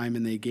that time,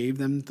 and they gave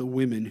them the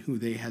women who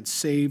they had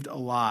saved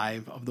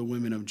alive of the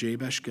women of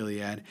Jabesh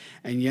Gilead,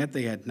 and yet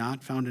they had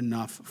not found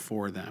enough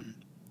for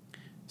them.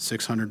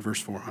 600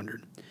 verse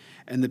 400.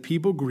 And the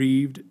people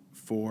grieved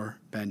for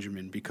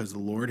Benjamin because the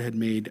Lord had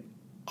made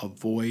a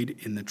void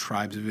in the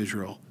tribes of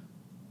Israel.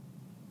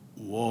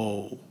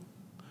 Whoa.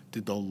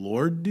 Did the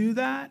Lord do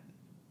that?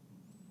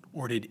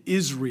 Or did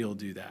Israel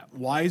do that?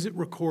 Why is it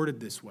recorded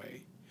this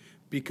way?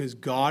 Because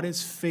God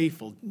is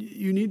faithful.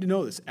 You need to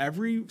know this.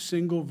 Every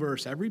single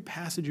verse, every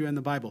passage you have in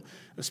the Bible,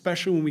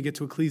 especially when we get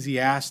to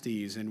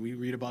Ecclesiastes and we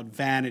read about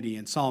vanity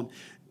and Psalm,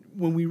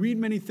 when we read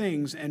many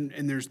things and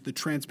there's the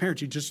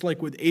transparency, just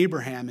like with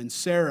Abraham and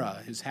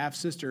Sarah, his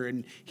half-sister,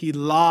 and he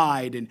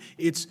lied, and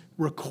it's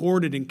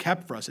recorded and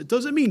kept for us. It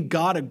doesn't mean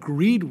God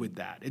agreed with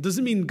that. It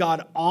doesn't mean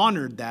God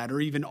honored that or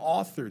even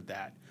authored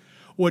that.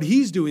 What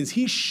he's doing is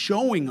he's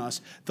showing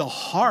us the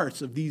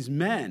hearts of these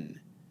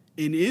men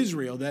in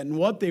Israel, that and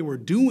what they were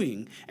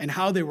doing and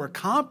how they were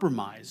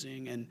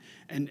compromising and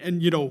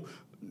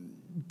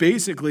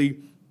basically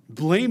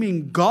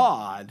blaming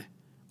God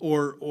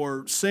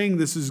or saying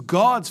this is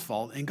God's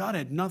fault, and God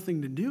had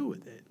nothing to do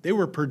with it. They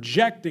were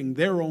projecting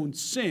their own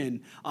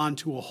sin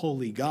onto a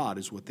holy God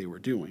is what they were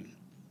doing.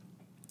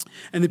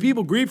 And the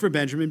people grieved for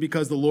Benjamin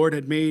because the Lord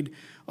had made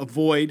a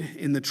void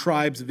in the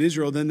tribes of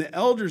Israel. Then the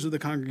elders of the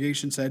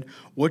congregation said,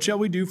 what shall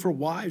we do for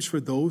wives for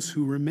those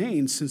who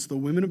remain, since the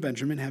women of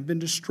Benjamin have been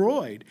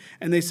destroyed?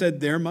 And they said,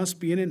 there must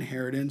be an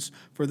inheritance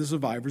for the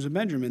survivors of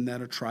Benjamin,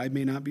 that a tribe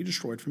may not be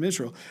destroyed from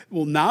Israel.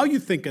 Well, now you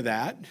think of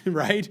that,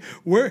 right?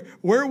 Where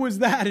was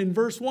that in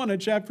verse 1 of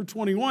chapter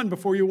 21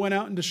 before you went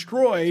out and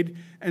destroyed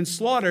and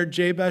slaughtered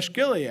Jabesh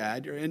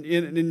Gilead?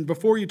 And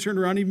before you turned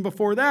around, even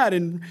before that,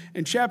 in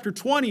chapter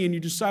 20, and you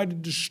decided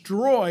to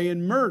destroy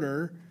and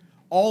murder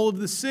all of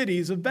the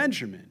cities of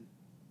Benjamin.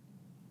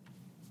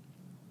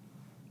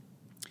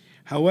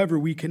 However,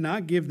 we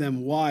cannot give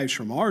them wives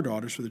from our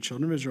daughters, for the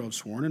children of Israel have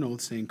sworn an oath,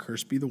 saying,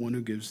 cursed be the one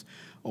who gives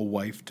a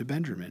wife to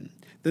Benjamin.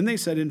 Then they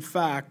said, in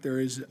fact, there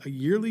is a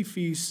yearly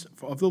feast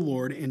of the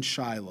Lord in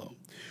Shiloh,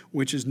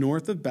 which is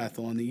north of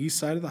Bethel, on the east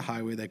side of the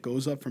highway that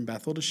goes up from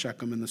Bethel to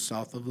Shechem in the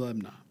south of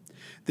Lebnah.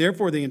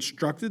 Therefore they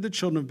instructed the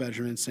children of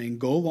Benjamin, saying,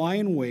 go lie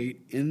in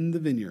wait in the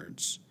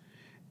vineyards,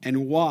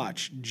 and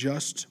watch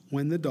just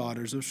when the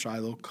daughters of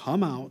Shiloh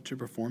come out to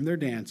perform their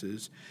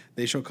dances.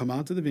 They shall come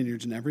out to the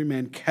vineyards, and every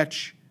man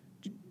catch,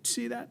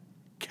 see that?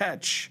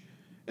 Catch,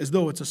 as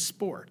though it's a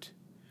sport,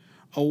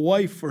 a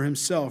wife for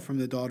himself from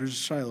the daughters of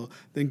Shiloh,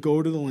 then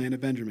go to the land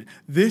of Benjamin.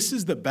 This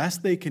is the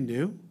best they can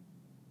do?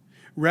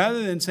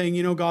 rather than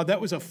saying, God, that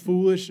was a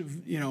foolish,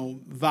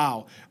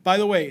 vow. By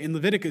the way, in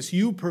Leviticus,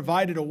 you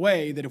provided a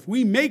way that if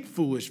we make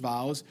foolish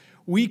vows,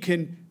 we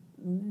can,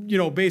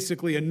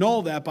 basically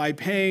annul that by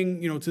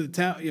paying, to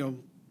the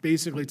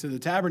basically to the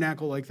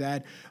tabernacle like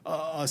that,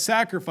 a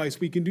sacrifice.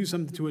 We can do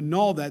something to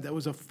annul that. That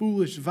was a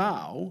foolish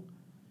vow.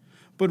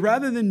 But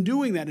rather than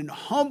doing that and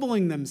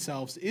humbling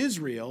themselves,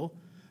 Israel,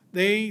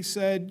 they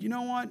said, you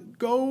know what,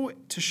 go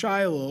to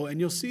Shiloh and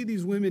you'll see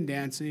these women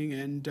dancing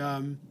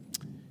and,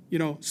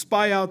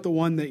 spy out the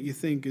one that you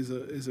think is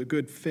a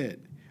good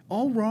fit.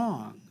 All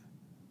wrong.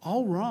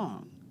 All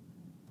wrong.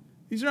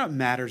 These are not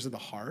matters of the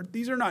heart.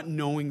 These are not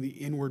knowing the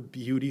inward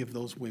beauty of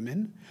those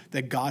women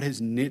that God has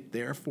knit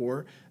there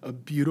for a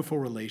beautiful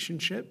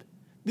relationship.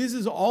 This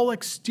is all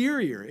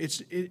exterior.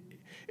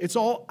 It's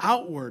all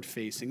outward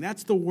facing.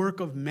 That's the work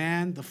of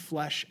man, the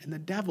flesh, and the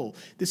devil.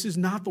 This is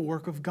not the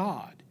work of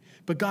God.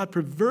 But God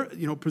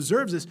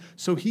preserves this,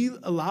 so he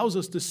allows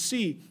us to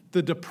see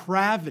the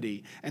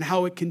depravity and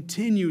how it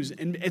continues.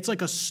 And it's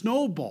like a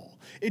snowball.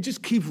 It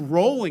just keeps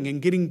rolling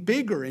and getting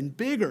bigger and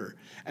bigger.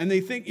 And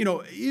they think,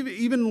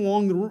 even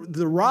along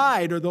the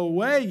ride or the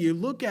way, you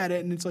look at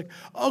it and it's like,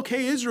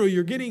 okay, Israel,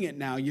 you're getting it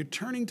now. You're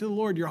turning to the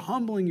Lord. You're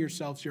humbling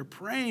yourselves. You're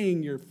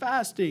praying. You're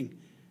fasting.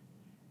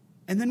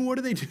 And then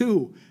what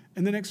do?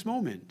 In the next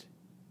moment,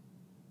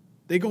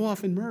 they go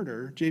off and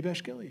murder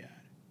Jabesh Gilead.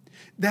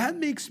 That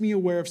makes me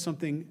aware of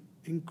something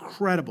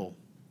incredible.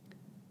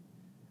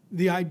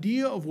 The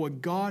idea of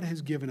what God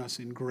has given us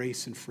in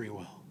grace and free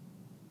will.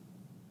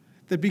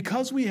 That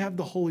because we have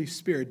the Holy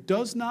Spirit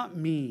does not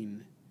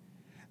mean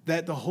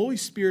that the Holy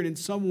Spirit in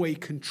some way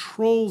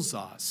controls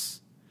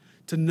us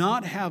to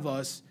not have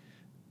us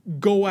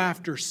go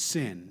after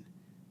sin.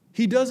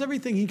 He does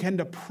everything he can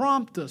to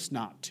prompt us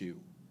not to,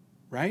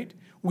 right?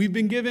 We've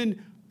been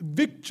given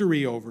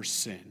victory over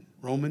sin.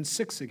 Romans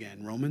 6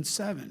 again, Romans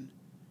 7.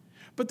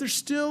 But there's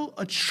still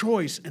a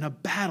choice and a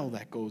battle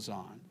that goes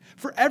on.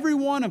 For every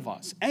one of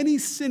us, any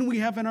sin we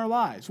have in our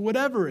lives,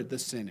 whatever the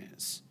sin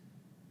is,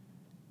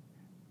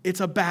 it's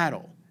a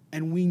battle.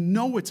 And we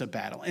know it's a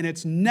battle. And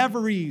it's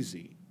never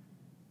easy.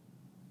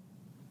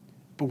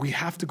 But we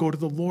have to go to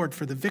the Lord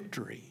for the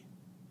victory.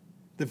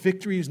 The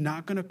victory is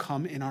not going to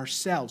come in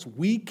ourselves.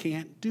 We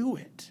can't do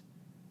it.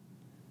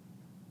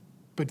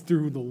 But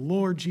through the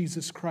Lord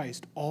Jesus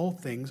Christ, all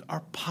things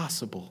are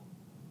possible.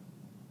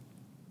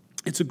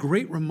 It's a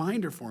great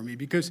reminder for me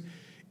because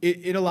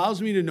it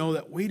allows me to know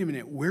that, wait a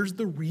minute, where's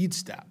the read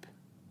step?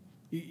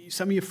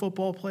 Some of you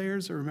football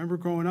players, I remember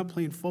growing up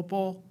playing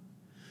football,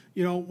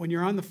 when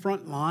you're on the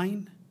front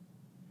line,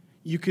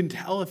 you can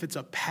tell if it's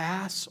a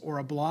pass or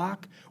a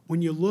block.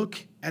 When you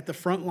look at the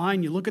front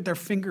line, you look at their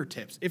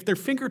fingertips. If their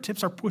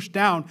fingertips are pushed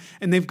down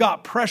and they've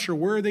got pressure,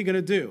 what are they going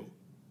to do?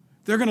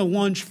 They're going to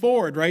lunge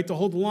forward, right, to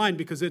hold the line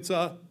because it's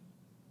a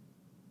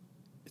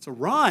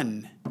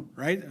run,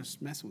 right? I was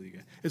messing with you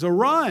guys. It's a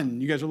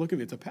run. You guys are looking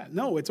at it. It's a pass.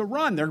 No, it's a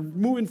run. They're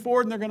moving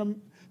forward and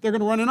they're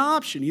gonna run an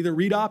option, either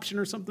read option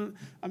or something.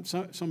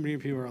 So many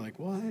people are like,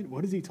 what?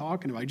 What is he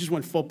talking about? He just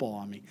went football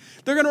on me.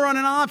 They're gonna run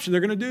an option. They're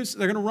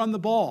gonna run the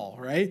ball,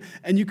 right?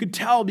 And you could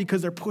tell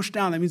because they're pushed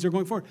down. That means they're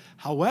going forward.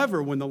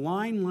 However, when the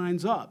line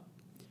lines up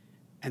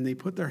and they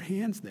put their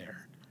hands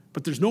there,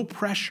 but there's no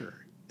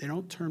pressure, they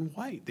don't turn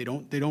white. They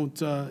don't.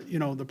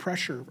 The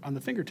pressure on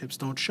the fingertips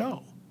don't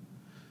show.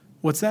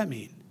 What's that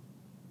mean?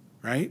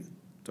 Right?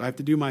 Do I have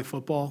to do my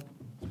football?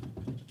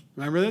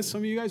 Remember this?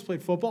 Some of you guys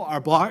played football. Our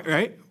block,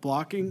 right?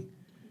 Blocking.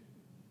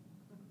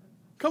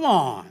 Come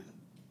on.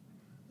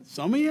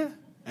 Some of you?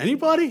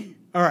 Anybody?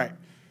 All right.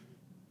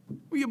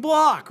 Well, you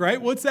block,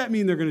 right? What's that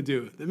mean they're going to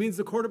do? That means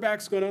the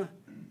quarterback's going to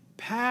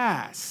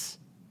pass.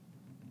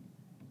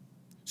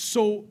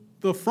 So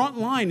the front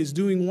line is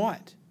doing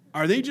what?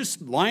 Are they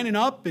just lining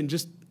up and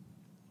just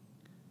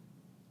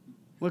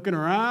looking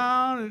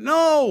around?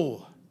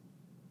 No.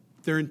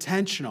 They're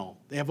intentional.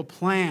 They have a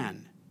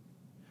plan.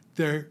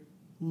 They're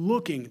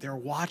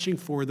watching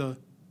for the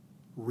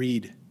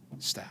read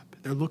step.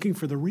 They're looking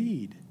for the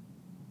read.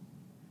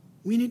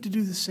 We need to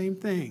do the same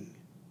thing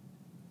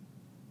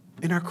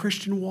in our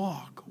Christian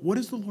walk. What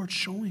is the Lord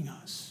showing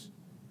us?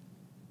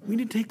 We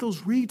need to take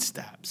those read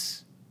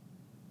steps.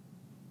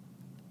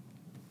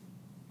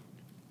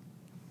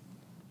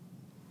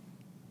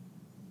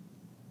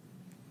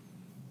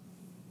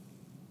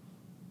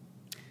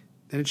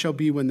 Then it shall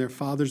be when their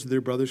fathers or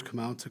their brothers come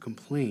out to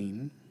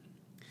complain,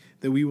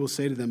 that we will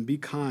say to them, be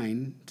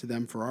kind to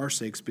them for our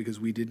sakes, because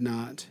we did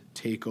not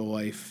take a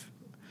wife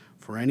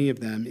for any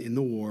of them in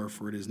the war,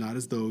 for it is not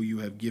as though you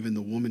have given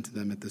the woman to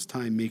them at this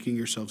time, making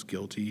yourselves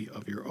guilty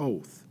of your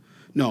oath.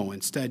 No,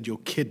 instead you'll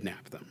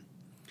kidnap them.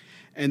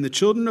 And the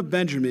children of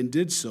Benjamin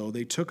did so.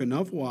 They took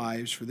enough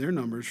wives for their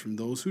numbers from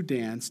those who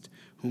danced,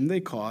 whom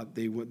they caught.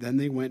 Then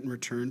they went and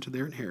returned to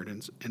their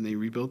inheritance, and they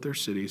rebuilt their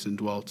cities and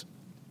dwelt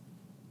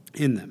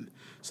in them.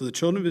 So the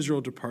children of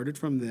Israel departed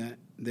from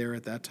there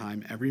at that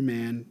time, every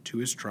man to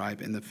his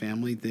tribe, and the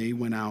family. They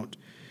went out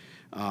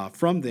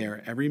from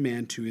there, every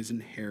man to his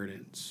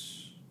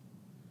inheritance.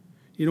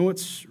 You know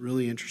what's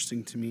really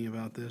interesting to me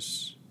about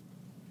this?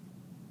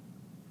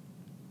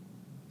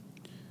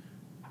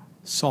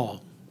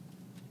 Saul.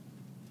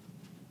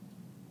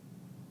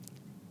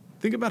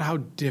 Think about how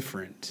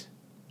different,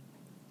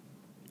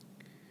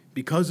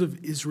 because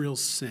of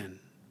Israel's sin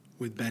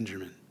with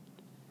Benjamin,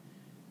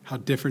 how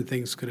different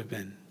things could have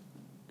been.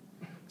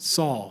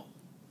 Saul,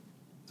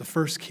 the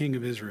first king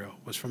of Israel,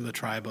 was from the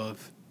tribe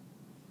of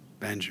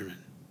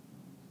Benjamin.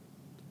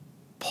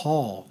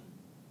 Paul,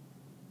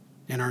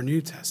 in our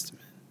New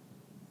Testament,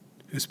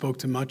 who spoke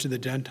to much of the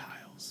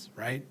Gentiles,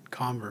 right?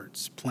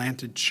 Converts,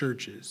 planted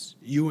churches.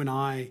 You and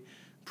I,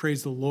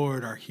 praise the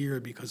Lord, are here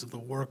because of the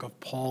work of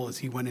Paul as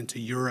he went into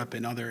Europe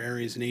and other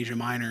areas in Asia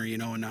Minor,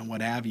 and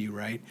what have you,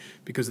 right?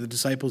 Because the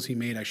disciples he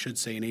made, I should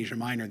say, in Asia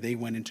Minor, they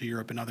went into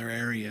Europe and other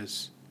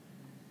areas.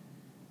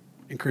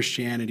 And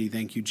Christianity,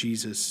 thank you,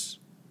 Jesus,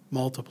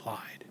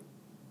 multiplied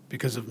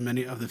because of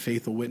many of the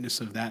faithful witness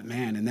of that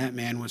man. And that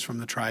man was from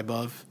the tribe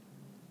of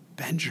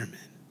Benjamin.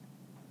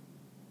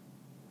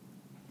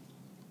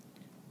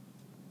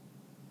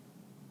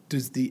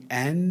 Does the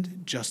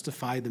end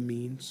justify the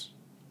means?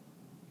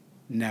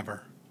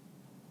 Never.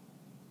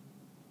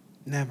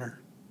 Never.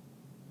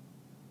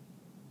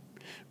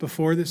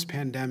 Before this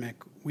pandemic,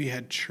 we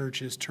had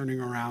churches turning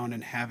around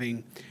and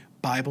having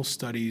Bible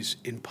studies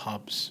in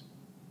pubs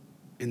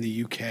in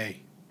the UK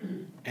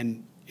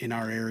and in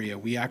our area.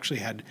 We actually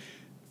had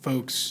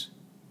folks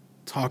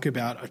talk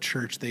about a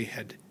church they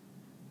had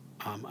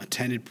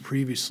attended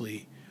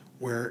previously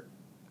where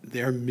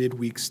their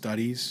midweek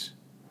studies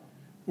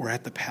were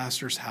at the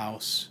pastor's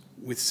house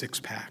with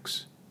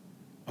 6-packs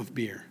of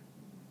beer.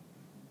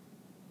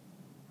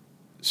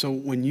 So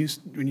when you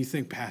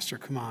think, Pastor,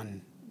 come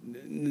on,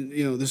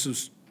 this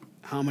is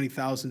how many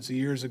thousands of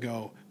years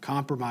ago,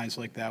 compromise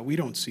like that, we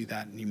don't see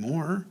that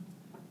anymore.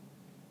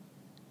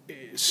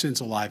 Sin's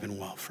alive and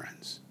well,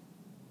 friends.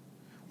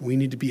 We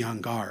need to be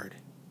on guard.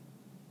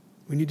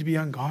 We need to be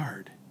on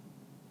guard.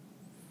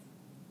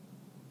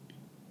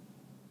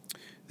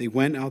 They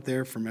went out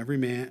there from every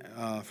man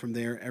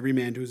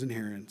to his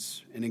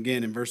inheritance. And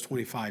again, in verse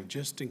 25,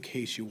 just in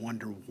case you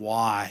wonder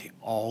why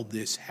all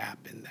this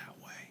happened that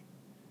way,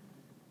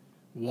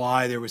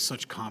 why there was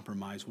such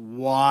compromise,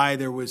 why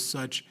there was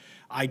such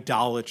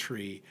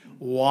idolatry,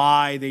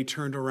 why they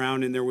turned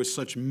around and there was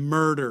such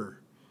murder,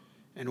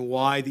 and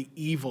why the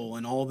evil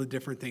and all the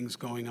different things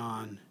going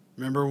on.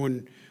 Remember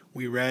when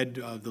we read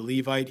the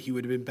Levite, he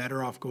would have been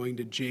better off going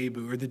to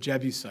Jebu, or the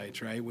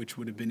Jebusites, right, which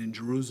would have been in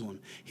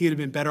Jerusalem. He would have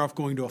been better off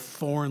going to a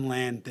foreign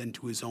land than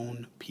to his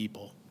own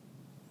people.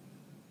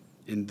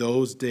 In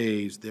those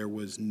days, there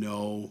was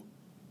no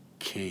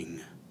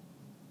king.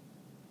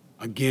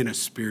 Again, a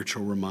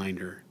spiritual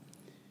reminder.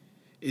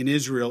 In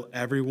Israel,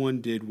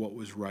 everyone did what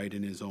was right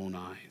in his own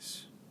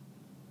eyes.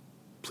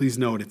 Please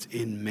note, it's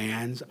in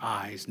man's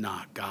eyes,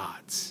 not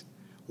God's.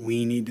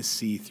 We need to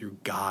see through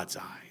God's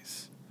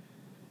eyes.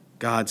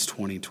 God's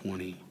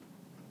 2020.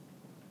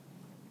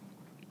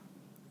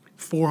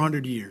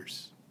 400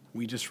 years,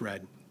 we just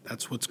read.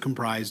 That's what's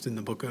comprised in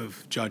the book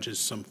of Judges,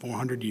 some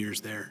 400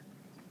 years there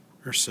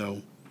or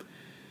so.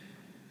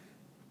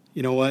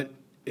 You know what?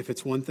 If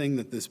it's one thing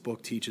that this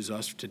book teaches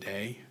us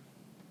today,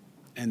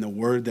 and the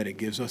word that it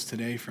gives us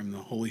today from the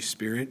Holy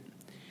Spirit,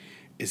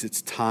 is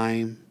it's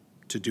time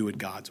to do it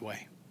God's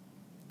way.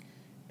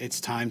 It's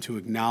time to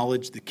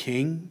acknowledge the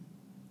King,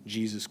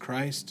 Jesus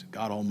Christ,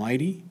 God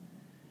Almighty.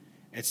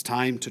 It's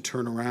time to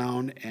turn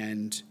around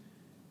and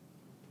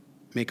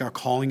make our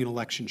calling and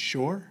election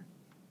sure.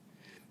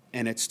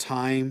 And it's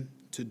time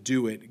to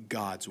do it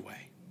God's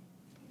way.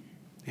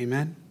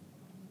 Amen?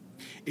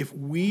 If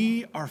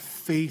we are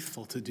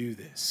faithful to do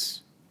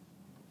this,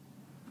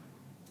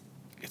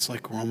 it's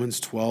like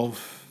Romans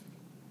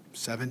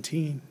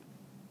 12:17.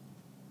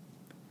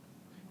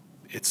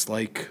 It's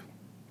like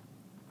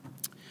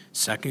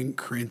 2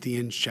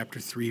 Corinthians chapter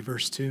 3,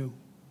 verse 2.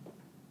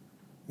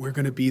 We're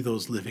going to be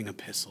those living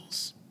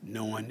epistles,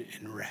 known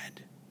and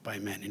read by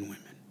men and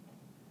women.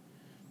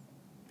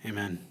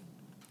 Amen.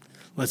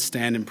 Let's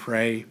stand and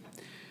pray.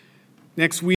 Next week,